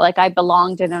felt like I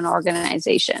belonged in an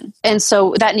organization. And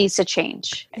so that needs to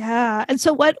change. Yeah. And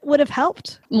so what would have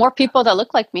helped? More people that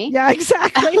look like me. Yeah,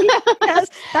 exactly. Yes,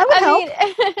 that would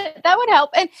help. That would help.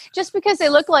 And just because they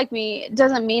look like me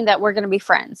doesn't mean that we're going to be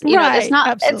friends. It's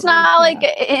not like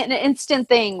an instant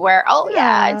thing where,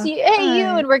 it's you, hey, you,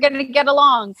 and we're going to get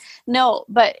along. No,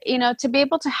 but, to be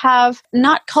able to have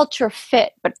not culture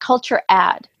fit, but culture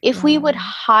add. If we would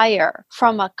hire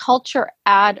from a culture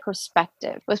add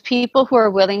perspective with people who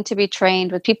are willing to be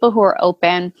trained, with people who are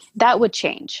open, that would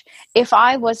change. If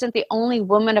I wasn't the only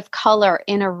woman of color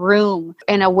in a room,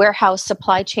 in a warehouse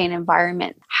supply chain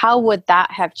environment, how would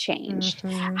that have changed?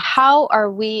 How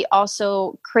are we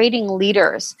also creating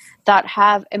leaders that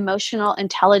have emotional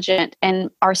intelligence and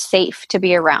are safe to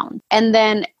be around? And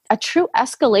then a true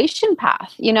escalation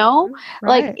path,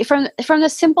 like from the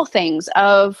simple things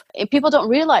of, people don't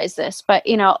realize this, but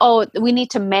we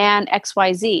need to man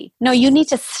XYZ. No, you need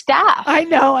to staff. I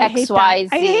know. I XYZ.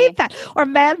 I hate that. Or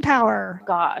manpower.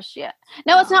 Gosh, yeah.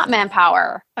 No, it's not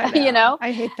manpower. I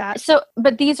hate that. So,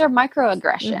 but these are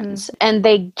microaggressions and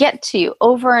they get to you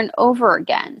over and over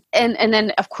again. And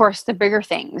then of course the bigger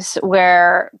things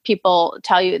where people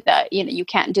tell you that, you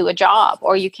can't do a job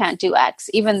or you can't do X,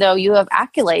 even though you have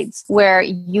accolades where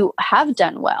you have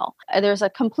done well. There's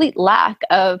a complete lack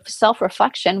of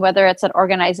self-reflection, whether it's at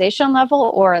organization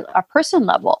level or a person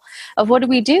level of what do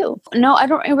we do? No, I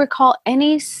don't recall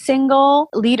any single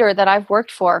leader that I've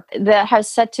worked for that has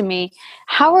said to me,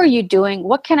 how are you doing?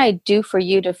 What can I do for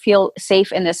you to feel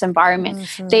safe in this environment?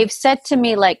 They've said to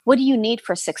me, like, what do you need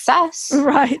for success?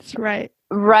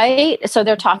 Right? So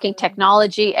they're talking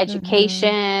technology,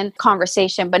 education,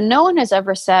 conversation, but no one has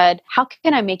ever said, how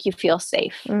can I make you feel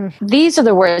safe? These are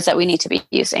the words that we need to be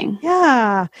using.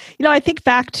 Yeah. I think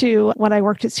back to when I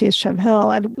worked at CSM Hill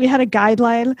and we had a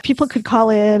guideline. People could call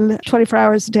in 24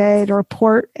 hours a day to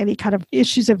report any kind of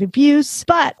issues of abuse.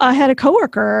 But I had a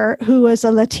coworker who was a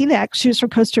Latinx. She was from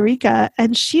Costa Rica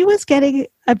and she was getting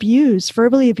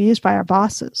verbally abused by our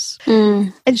bosses.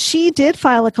 And she did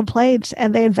file a complaint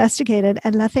and they investigated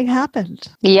and nothing happened.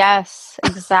 Yes,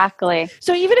 exactly.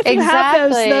 So even if you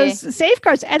have those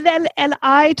safeguards, and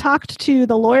I talked to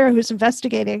the lawyer who's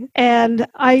investigating, and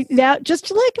I now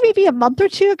just like maybe a month or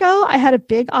two ago, I had a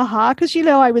big aha because,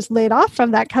 I was laid off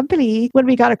from that company when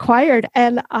we got acquired.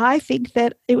 And I think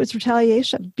that it was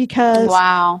retaliation because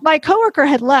my coworker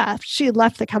had left. She had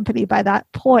left the company by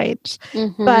that point.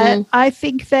 But I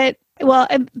think that,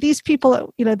 and these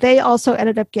people, they also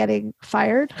ended up getting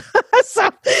fired.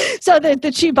 so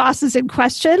the two bosses in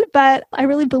question, but I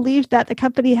really believed that the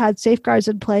company had safeguards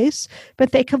in place,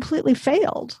 but they completely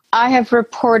failed. I have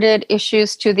reported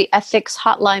issues to the ethics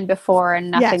hotline before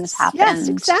and nothing's happened. Yes,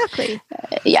 exactly.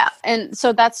 Yeah. And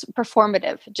so that's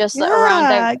performative, just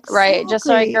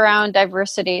around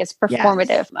diversity. It's performative.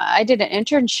 Yes. I did an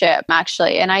internship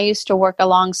actually, and I used to work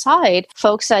alongside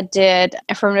folks that did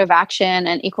affirmative action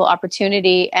and equal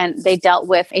opportunity, and they dealt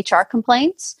with HR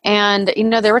complaints. And,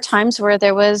 there were times where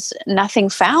there was nothing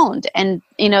found. And,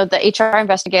 the HR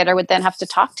investigator would then have to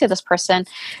talk to this person.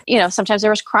 Sometimes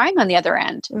there was crying on the other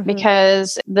end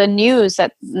because the news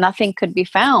that nothing could be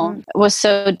found was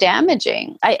so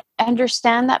damaging. I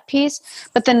understand that piece,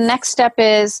 but the next step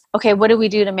is, okay, what do we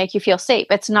do to make you feel safe?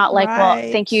 It's not like, well,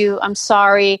 thank you, I'm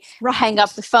sorry, hang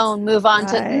up the phone, move on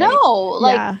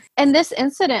to, and this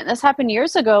incident, this happened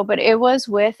years ago, but it was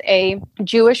with a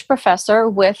Jewish professor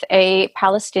with a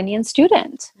Palestinian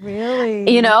student.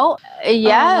 Really? Yes.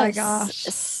 Oh my gosh.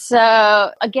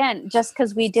 So again, just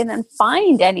because we didn't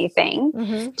find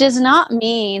anything does not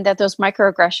mean that those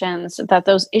microaggressions, that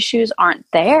those issues aren't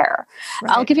there.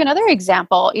 Right. I'll give you another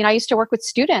example. I used to work with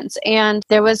students, and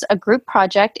there was a group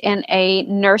project in a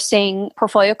nursing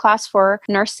portfolio class for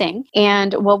nursing.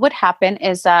 And what would happen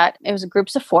is that it was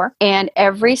groups of 4, and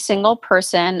every single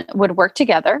person would work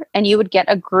together and you would get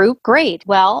a group grade.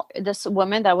 Well, this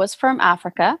woman that was from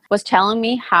Africa was telling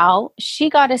me how she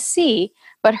got a C,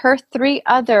 but her 3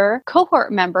 other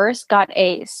cohort members got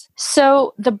A's.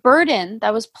 So the burden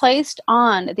that was placed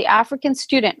on the African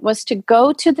student was to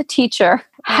go to the teacher,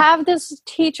 have this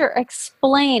teacher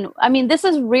explain. I mean, this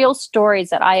is real stories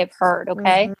that I have heard,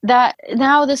 okay? That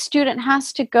now the student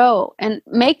has to go and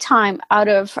make time out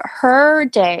of her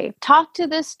day, talk to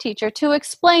this teacher to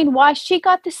explain why she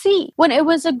got the C when it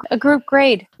was a group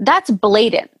grade. That's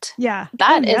blatant. Yeah.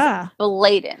 That is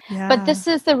blatant. Yeah. But this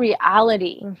is the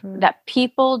reality that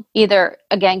people either,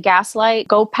 again, gaslight,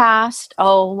 go past,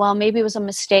 oh, well, maybe it was a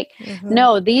mistake.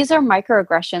 No, these are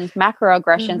microaggressions,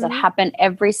 macroaggressions that happen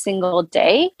every single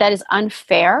day. That is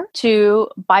unfair to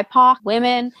BIPOC,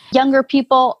 women, younger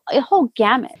people, a whole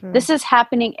gamut. This is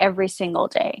happening every single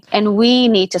day, and we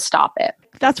need to stop it.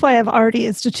 That's why I've already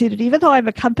instituted, even though I'm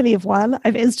a company of one,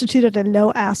 I've instituted a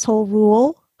no asshole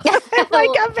rule. My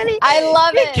company. I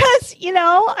love it. Because,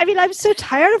 I'm so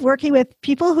tired of working with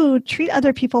people who treat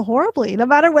other people horribly, no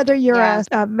matter whether you're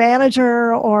a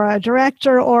manager or a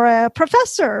director or a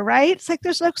professor, right? It's like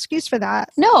there's no excuse for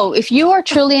that. No, if you are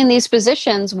truly in these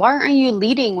positions, why aren't you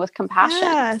leading with compassion?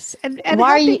 Yes, and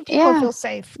why helping people feel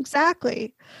safe.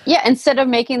 Exactly. Yeah, instead of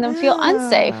making them feel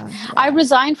unsafe. I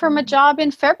resigned from a job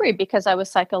in February because I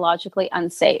was psychologically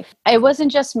unsafe. It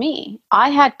wasn't just me. I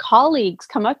had colleagues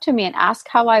come up to me and ask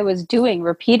how I was doing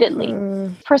repeatedly.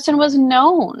 Person was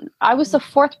known. I was the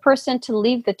 4th person to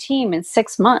leave the team in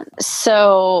 6 months.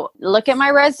 So look at my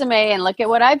resume and look at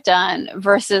what I've done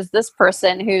versus this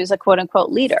person who's a quote unquote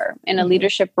leader in a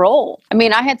leadership role. I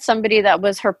mean, I had somebody that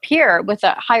was her peer with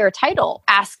a higher title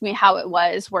ask me how it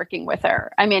was working with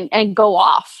her. I mean, and go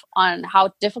off on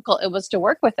how difficult it was to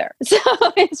work with her. So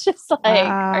it's just like,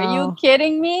 Are you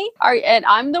kidding me? And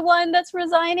I'm the one that's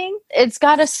resigning? It's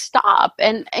got to stop.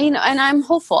 And, and I'm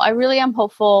hopeful. I really am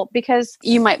hopeful because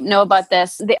you might know about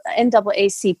this. The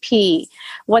NAACP,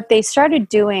 what they started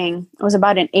doing was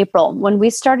about in April when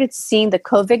we started seeing the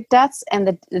COVID deaths and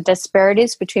the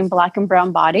disparities between Black and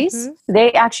brown bodies.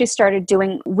 They actually started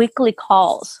doing weekly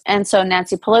calls. And so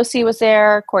Nancy Pelosi was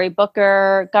there, Cory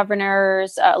Booker,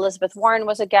 governors, Elizabeth Warren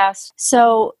was a guest.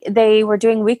 So they were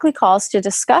doing weekly calls to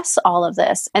discuss all of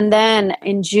this. And then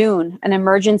in June, an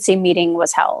emergency meeting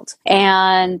was held.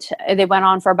 And they went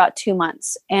on for about 2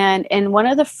 months. And in one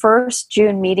of the first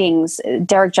June meetings,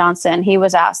 Derek Johnson, he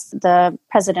was asked, the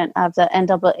president of the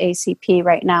NAACP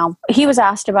right now, he was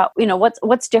asked about,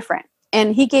 what's different.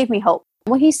 And he gave me hope.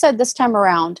 What he said this time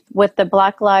around with the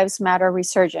Black Lives Matter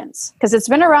resurgence, because it's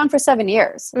been around for 7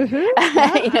 years.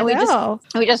 Yeah,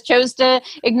 we just chose to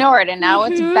ignore it, and now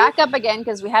it's back up again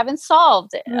because we haven't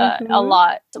solved a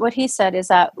lot. What he said is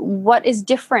that what is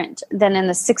different than in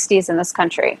the 60s in this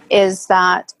country is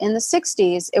that in the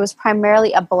 60s, it was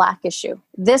primarily a Black issue.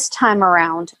 This time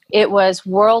around, it was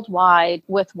worldwide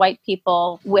with white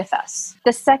people with us.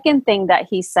 The second thing that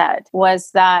he said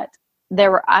was that there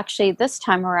were actually, this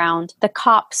time around, the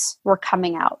cops were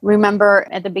coming out. Remember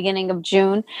at the beginning of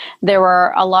June, there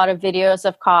were a lot of videos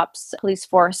of cops, police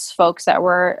force folks that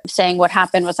were saying what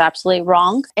happened was absolutely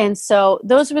wrong. And so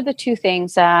those were the two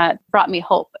things that brought me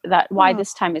hope that why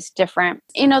this time is different.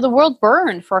 The world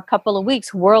burned for a couple of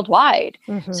weeks worldwide.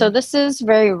 So this is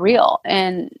very real.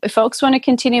 And if folks want to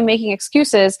continue making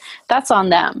excuses, that's on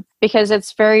them. Because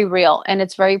it's very real and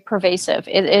it's very pervasive.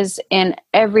 It is in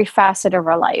every facet of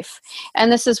our life.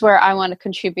 And this is where I want to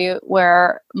contribute,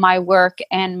 where my work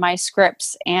and my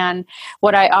scripts and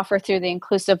what I offer through the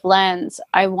inclusive lens,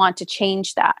 I want to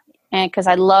change that. And because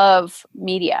I love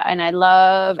media and I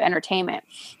love entertainment,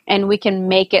 and we can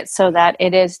make it so that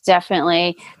it is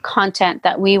definitely content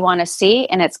that we want to see,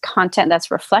 and it's content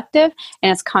that's reflective,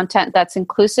 and it's content that's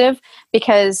inclusive,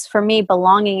 because for me,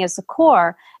 belonging is the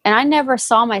core. And I never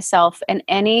saw myself in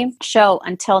any show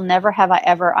until Never Have I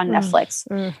Ever on Netflix,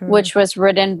 which was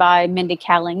written by Mindy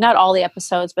Kaling. Not all the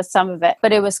episodes, but some of it.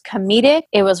 But it was comedic,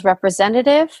 it was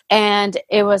representative, and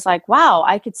it was like, wow,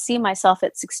 I could see myself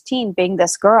at 16 being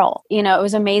this girl. It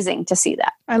was amazing to see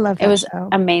that. I love that. It was show.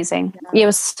 amazing. Yeah. It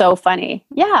was so funny.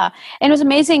 Yeah. And it was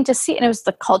amazing to see. And it was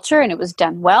the culture, and it was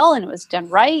done well, and it was done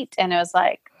right. And it was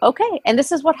like, okay. And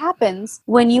this is what happens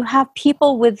when you have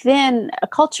people within a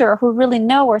culture who really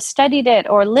know or studied it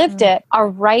or lived it, are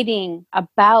writing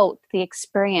about the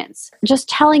experience, just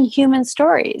telling human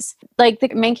stories. Like the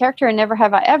main character in Never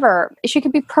Have I Ever, she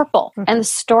could be purple and the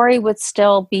story would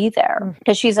still be there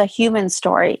because she's a human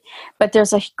story. But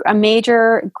there's a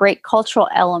major, great cultural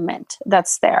element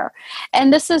that's there.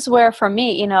 And this is where, for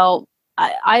me,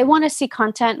 I want to see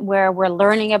content where we're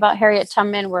learning about Harriet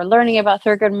Tubman, we're learning about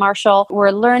Thurgood Marshall,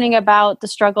 we're learning about the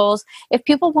struggles. If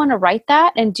people want to write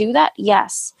that and do that,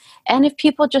 yes. And if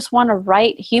people just want to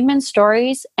write human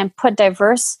stories and put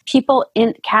diverse people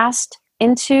cast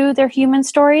into their human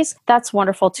stories, that's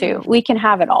wonderful too. We can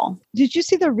have it all. Did you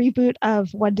see the reboot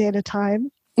of One Day at a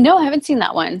Time? No, I haven't seen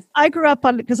that one. I grew up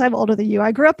on, because I'm older than you,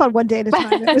 I grew up on One Day at a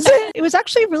Time. It was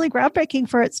actually really groundbreaking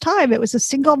for its time. It was a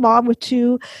single mom with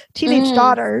 2 teenage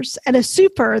daughters and a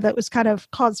super that was kind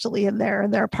of constantly in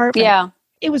their apartment. Yeah.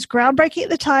 It was groundbreaking at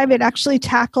the time. It actually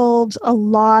tackled a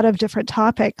lot of different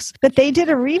topics. But they did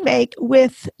a remake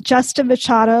with Justin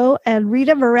Machado and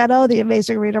Rita Moreno, the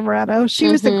amazing Rita Moreno. She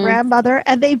was the grandmother,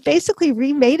 and they basically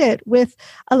remade it with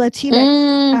a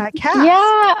Latinx cast.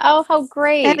 Yeah. Oh, how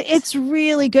great. And it's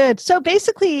really good. So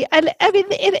basically, and I mean,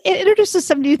 it introduces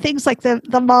some new things, like the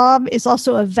mom is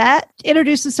also a vet,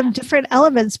 introduces some different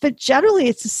elements, but generally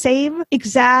it's the same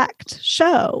exact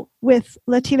show with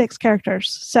Latinx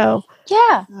characters. So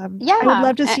I would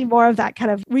love to see more of that kind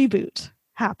of reboot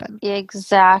happen.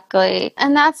 Exactly.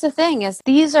 And that's the thing, is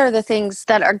these are the things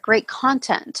that are great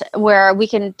content where we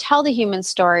can tell the human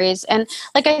stories. And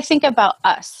like, I think about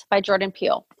Us by Jordan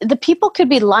Peele. The people could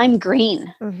be lime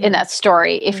green in that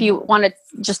story if you want to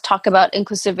just talk about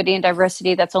inclusivity and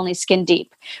diversity that's only skin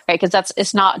deep, right? Because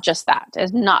it's not just that.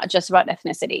 It's not just about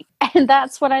ethnicity. And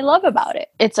that's what I love about it.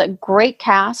 It's a great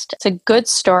cast. It's a good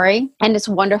story. And it's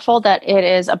wonderful that it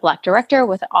is a Black director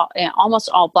with almost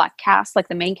all Black cast, like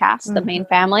the main cast, the main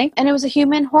family. And it was a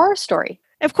human horror story.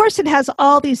 Of course, it has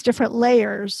all these different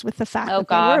layers with the fact that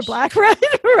they were Black, right?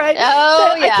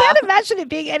 Oh, yeah. I can't imagine it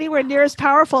being anywhere near as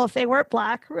powerful if they weren't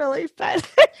Black, really.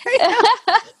 But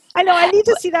I know, I need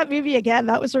to see that movie again.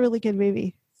 That was a really good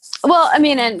movie. Well, I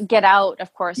mean, and Get Out,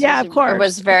 of course. Yeah, of course. It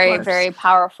was very, very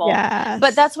powerful. Yes.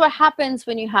 But that's what happens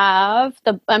when you have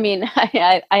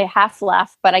I half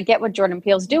laugh, but I get what Jordan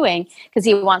Peele's doing because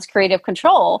he wants creative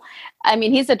control. I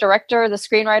mean, he's the director, the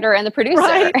screenwriter, and the producer.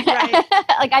 Right.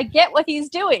 Like, I get what he's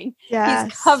doing. Yes.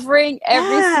 He's covering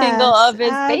every single of his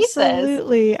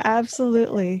bases.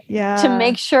 Absolutely. Yeah. To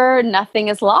make sure nothing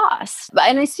is lost.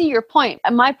 And I see your point.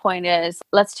 My point is,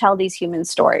 let's tell these human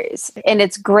stories. And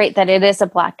it's great that it is a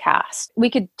Black cast.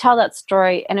 We could tell that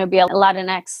story and it would be a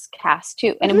Latinx cast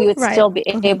too. And we would still be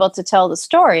able to tell the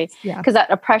story because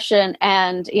that oppression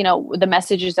and, the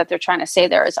messages that they're trying to say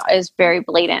there is very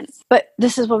blatant. But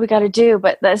this is what we got to do,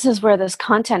 but this is where this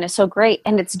content is so great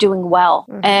and it's doing well.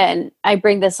 Mm-hmm. And I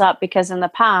bring this up because in the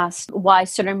past, why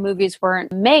certain movies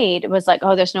weren't made, it was like,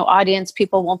 oh, there's no audience,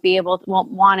 people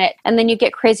won't want it. And then you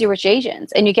get Crazy Rich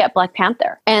Asians and you get Black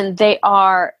Panther, and they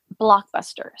are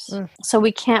blockbusters. So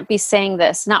we can't be saying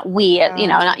this, not we,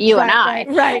 not you and I.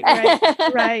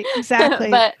 Right, exactly.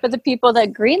 but the people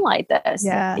that greenlight this,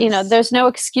 there's no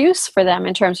excuse for them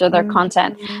in terms of their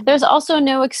content. There's also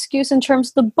no excuse in terms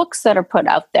of the books that are put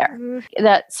out there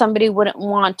that somebody wouldn't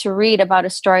want to read about a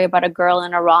story about a girl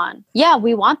in Iran. Yeah,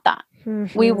 we want that.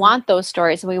 We want those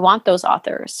stories and we want those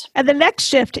authors. And the next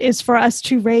shift is for us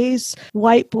to raise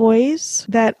white boys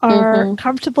that are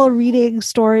comfortable reading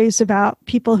stories about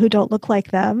people who don't look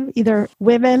like them, either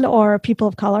women or people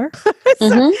of color.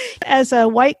 So, as a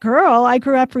white girl, I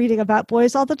grew up reading about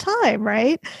boys all the time,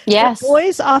 right? Yes. But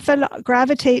boys often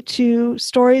gravitate to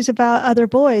stories about other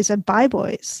boys and by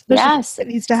boys. It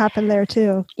needs to happen there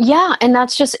too. Yeah, and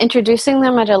that's just introducing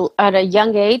them at a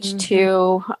young age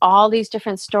to all these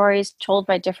different stories told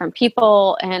by different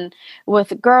people, and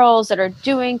with girls that are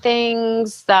doing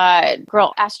things that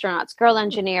girl astronauts, girl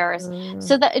engineers,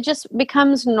 so that it just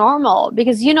becomes normal,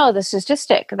 because the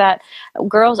statistic that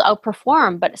girls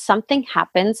outperform, but something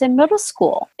happens in middle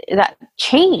school, that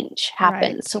change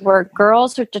happens where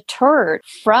girls are deterred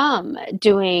from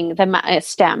doing the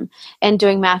STEM and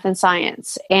doing math and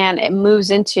science, and it moves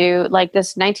into like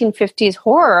this 1950s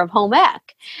horror of home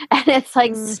ec, and it's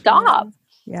like stop.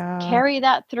 Carry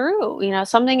that through,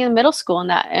 something in middle school and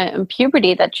that in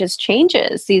puberty that just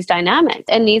changes these dynamics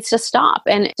and needs to stop.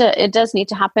 And it does need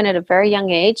to happen at a very young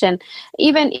age. And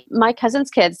even my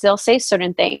cousin's kids, they'll say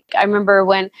certain things. I remember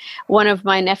when one of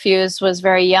my nephews was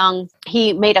very young,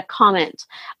 he made a comment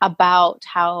about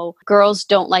how girls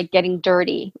don't like getting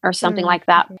dirty or something like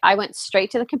that. I went straight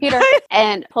to the computer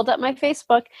and pulled up my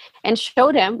Facebook and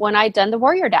showed him when I'd done the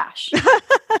Warrior Dash.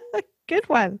 Good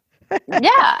one.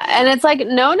 Yeah. And it's like,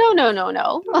 no.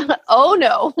 Oh,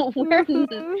 no.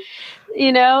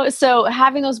 So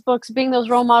having those books, being those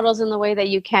role models in the way that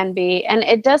you can be. And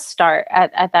it does start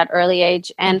at that early age.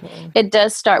 And it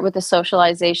does start with the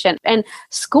socialization and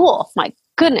school. My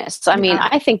goodness. I mean,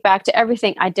 I think back to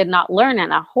everything I did not learn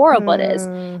and how horrible it is,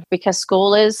 because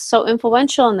school is so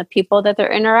influential in the people that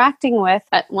they're interacting with.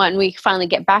 When we finally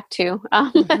get back to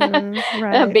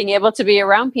being able to be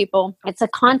around people, it's a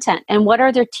content. And what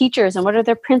are their teachers and what are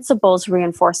their principals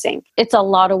reinforcing? It's a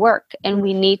lot of work, and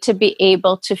we need to be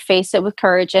able to face it with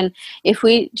courage. And if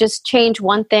we just change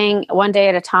one thing, one day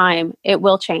at a time, it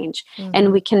will change.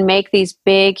 And we can make these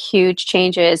big, huge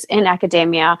changes in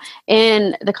academia,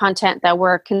 in the content that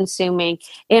we're consuming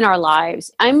in our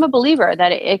lives. I'm a believer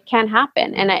that it can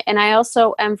happen. And I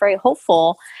also am very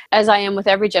hopeful, as I am with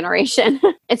every generation.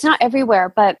 It's not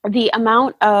everywhere, but the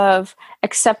amount of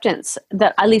acceptance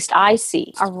that at least I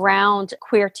see around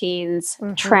queer teens,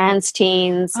 trans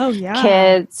teens,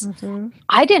 kids,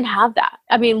 I didn't have that.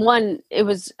 I mean,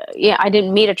 I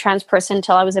didn't meet a trans person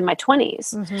until I was in my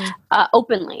 20s,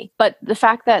 openly. But the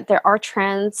fact that there are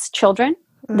trans children,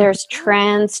 there's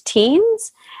trans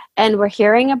teens, and we're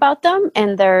hearing about them,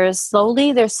 and there's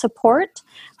support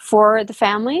for the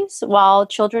families while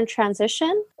children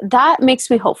transition, that makes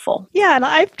me hopeful. Yeah, and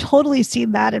I've totally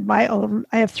seen that in my own.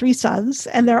 I have 3 sons,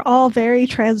 and they're all very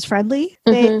trans friendly.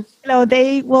 They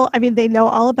know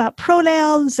all about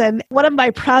pronouns. And one of my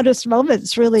proudest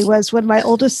moments really was when my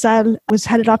oldest son was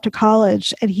headed off to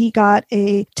college, and he got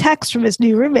a text from his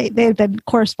new roommate. They had been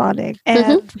corresponding,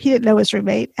 and he didn't know his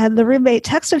roommate. And the roommate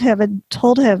texted him and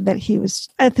told him that he was,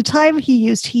 at the time he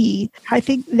used he. I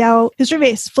think now his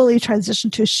roommate is fully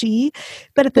transitioned to she,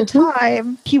 but at the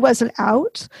time he wasn't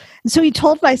out. And so he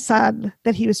told my son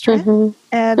that he was trans,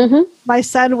 and my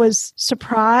son was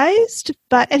surprised,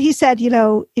 and he said,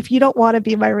 if you don't want to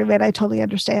be my roommate, I totally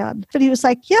understand. But he was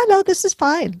like, yeah, no, this is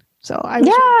fine. So I was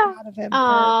really proud of him.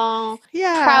 Oh,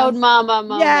 proud mama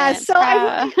moment. Yeah, so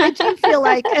I do feel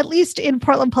like, at least in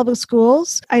Portland Public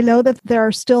Schools, I know that there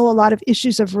are still a lot of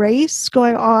issues of race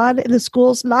going on in the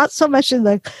schools, not so much in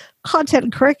the content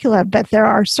and curriculum, but there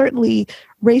are certainly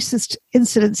racist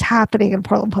incidents happening in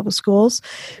Portland Public Schools.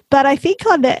 But I think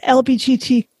on the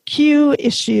LGBTQ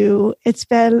issue,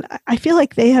 I feel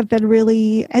like they have been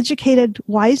really educated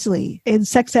wisely in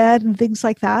sex ed and things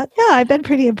like that. Yeah, I've been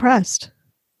pretty impressed.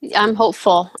 I'm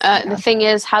hopeful. The thing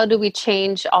is, how do we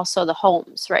change also the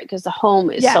homes, right? Because the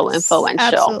home is so influential.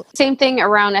 Absolutely. Same thing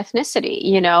around ethnicity,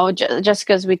 just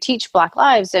because we teach Black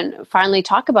lives and finally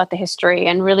talk about the history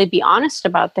and really be honest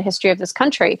about the history of this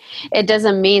country, it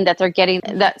doesn't mean that they're getting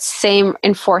that same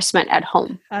enforcement at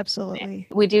home. Absolutely.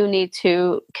 We do need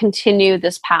to continue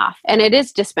this path. And it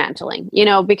is dismantling,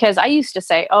 because I used to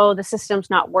say, oh, the system's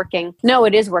not working. No,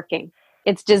 it is working.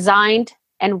 It's designed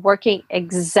and working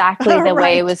exactly the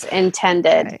way it was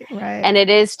intended. Right. And it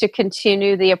is to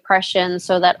continue the oppression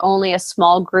so that only a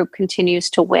small group continues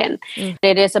to win.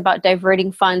 It is about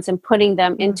diverting funds and putting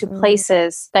them into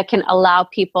places that can allow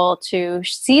people to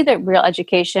see the real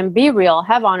education, be real,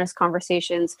 have honest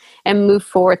conversations, and move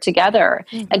forward together.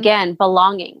 Again,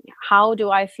 belonging. How do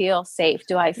I feel safe?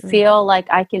 Do I feel like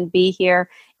I can be here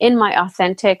in my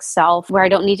authentic self, where I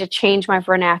don't need to change my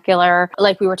vernacular,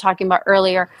 like we were talking about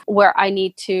earlier, where I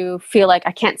need to feel like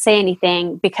I can't say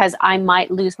anything because I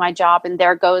might lose my job and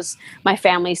there goes my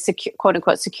family's quote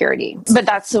unquote security. But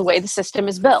that's the way the system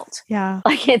is built. Yeah.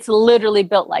 Like it's literally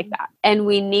built like that. And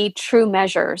we need true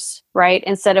measures, right?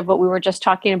 Instead of what we were just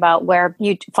talking about, where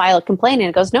you file a complaint and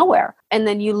it goes nowhere. And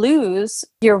then you lose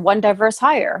your one diverse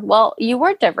hire. Well, you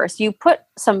weren't diverse. You put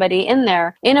somebody in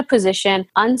there in a position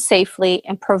unsafely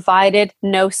and provided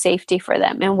no safety for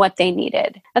them and what they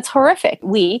needed. That's horrific.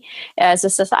 We, as a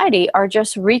society, are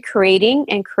just recreating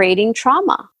and creating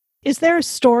trauma. Is there a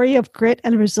story of grit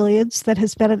and resilience that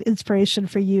has been an inspiration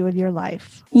for you in your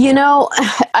life?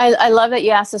 I love that you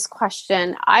asked this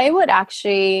question. I would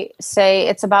actually say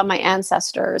it's about my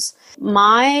ancestors.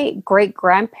 My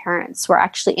great-grandparents were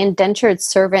actually indentured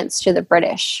servants to the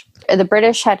British. The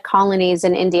British had colonies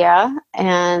in India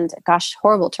and,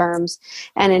 horrible terms,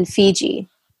 and in Fiji.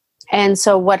 And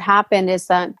so what happened is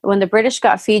that when the British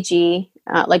got Fiji,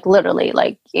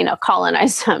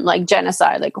 colonized them, like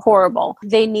genocide, like horrible,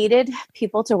 they needed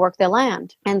people to work their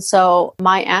land. And so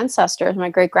my ancestors, my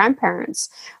great-grandparents,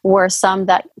 were some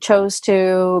that chose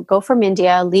to go from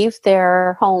India, leave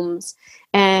their homes,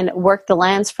 and work the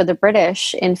lands for the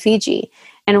British in Fiji.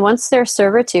 And once their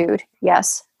servitude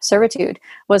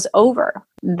was over,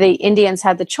 the Indians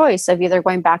had the choice of either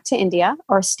going back to India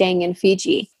or staying in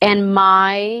Fiji. And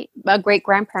my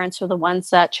great-grandparents were the ones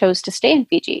that chose to stay in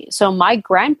Fiji. So my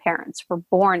grandparents were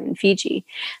born in Fiji.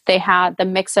 They had the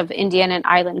mix of Indian and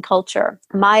island culture.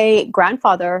 My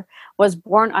grandfather was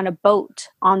born on a boat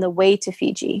on the way to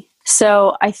Fiji.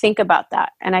 So I think about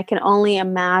that, and I can only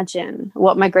imagine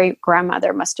what my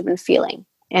great-grandmother must have been feeling.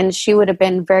 And she would have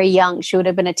been very young. She would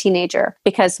have been a teenager,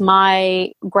 because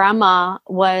my grandma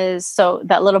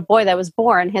that little boy that was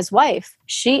born, his wife,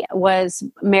 she was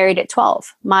married at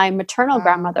 12. My maternal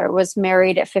grandmother was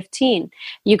married at 15.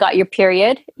 You got your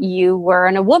period, you were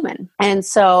a woman. And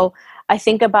so I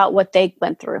think about what they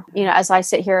went through, as I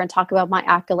sit here and talk about my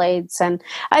accolades, and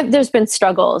there's been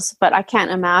struggles, but I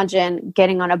can't imagine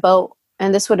getting on a boat.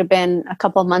 And this would have been a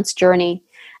couple of months journey,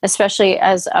 especially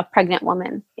as a pregnant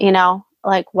woman,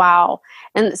 like, wow.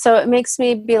 And so it makes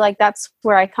me be like, that's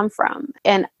where I come from.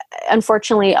 And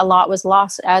unfortunately, a lot was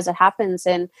lost, as it happens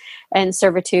in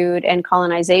servitude and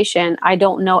colonization. I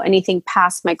don't know anything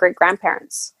past my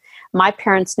great-grandparents. My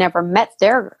parents never met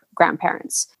their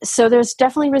grandparents. So there's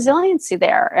definitely resiliency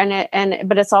there.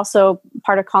 But it's also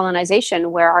part of colonization,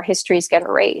 where our histories get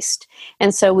erased.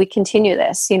 And so we continue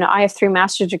this. I have 3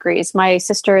 master's degrees. My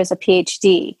sister is a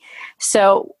PhD.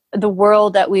 So the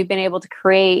world that we've been able to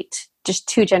create just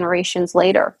 2 generations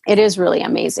later, it is really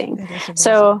amazing.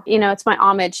 So, it's my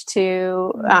homage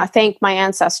to thank my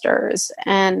ancestors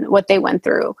and what they went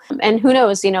through. And who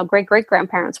knows,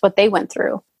 great-great-grandparents, what they went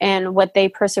through and what they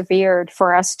persevered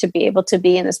for us to be able to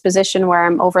be in this position where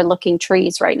I'm overlooking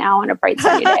trees right now on a bright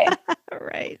sunny day.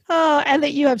 Right. Oh, and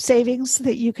that you have savings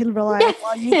that you can rely on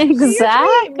while you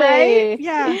exactly. Dream, right?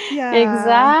 Yeah.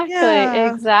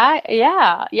 Exactly.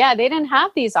 Yeah. They didn't have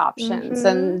these options,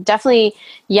 and definitely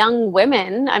young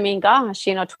women. I mean,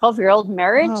 12-year-old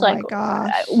marriage. Oh, like, my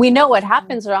gosh. We know what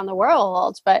happens around the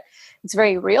world, but it's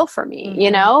very real for me,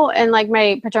 And like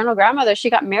my paternal grandmother, she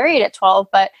got married at 12,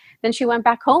 but then she went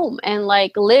back home and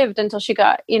lived until she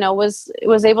got,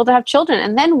 was able to have children,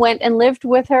 and then went and lived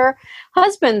with her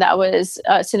husband that was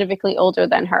significantly older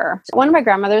than her. One of my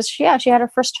grandmothers, she had her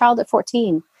first child at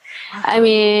 14. Wow. I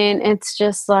mean, it's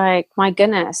just like, my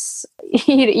goodness,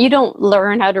 you don't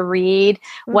learn how to read.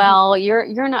 Well,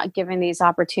 you're not given these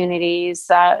opportunities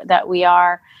that we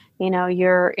are.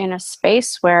 You're in a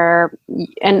space where,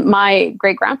 and my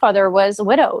great-grandfather was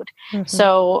widowed.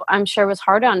 So I'm sure it was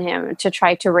hard on him to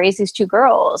try to raise these 2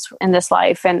 girls in this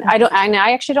life. And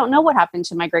I actually don't know what happened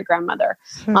to my great-grandmother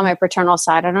on my paternal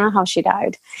side. I don't know how she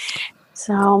died.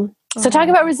 So So talk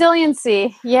about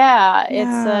resiliency. Yeah.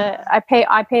 It's I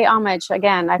pay homage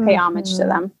again. I pay homage to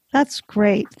them. That's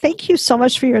great. Thank you so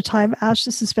much for your time, Ash.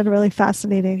 This has been really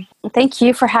fascinating. Thank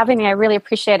you for having me. I really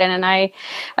appreciate it. And I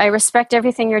respect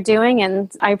everything you're doing.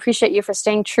 And I appreciate you for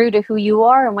staying true to who you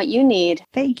are and what you need.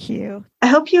 Thank you. I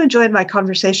hope you enjoyed my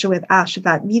conversation with Ash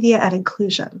about media and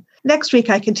inclusion. Next week,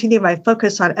 I continue my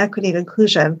focus on equity and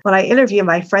inclusion when I interview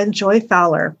my friend Joy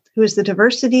Fowler, who is the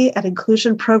Diversity and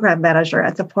Inclusion Program Manager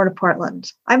at the Port of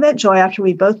Portland. I met Joy after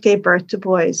we both gave birth to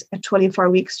boys at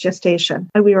 24 weeks gestation,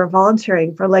 and we were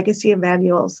volunteering for Legacy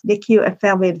Emmanuel's NICU and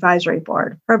Family Advisory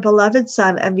Board. Her beloved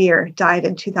son, Amir, died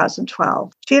in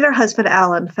 2012. She and her husband,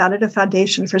 Alan, founded a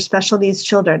foundation for special needs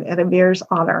children in Amir's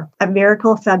honor, A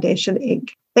Miracle Foundation,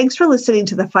 Inc. Thanks for listening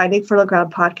to the Finding Fertile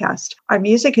Ground podcast. Our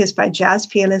music is by jazz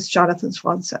pianist Jonathan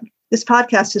Swanson. This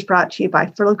podcast is brought to you by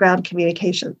Fertile Ground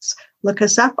Communications. Look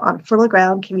us up on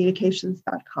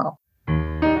fertilegroundcommunications.com.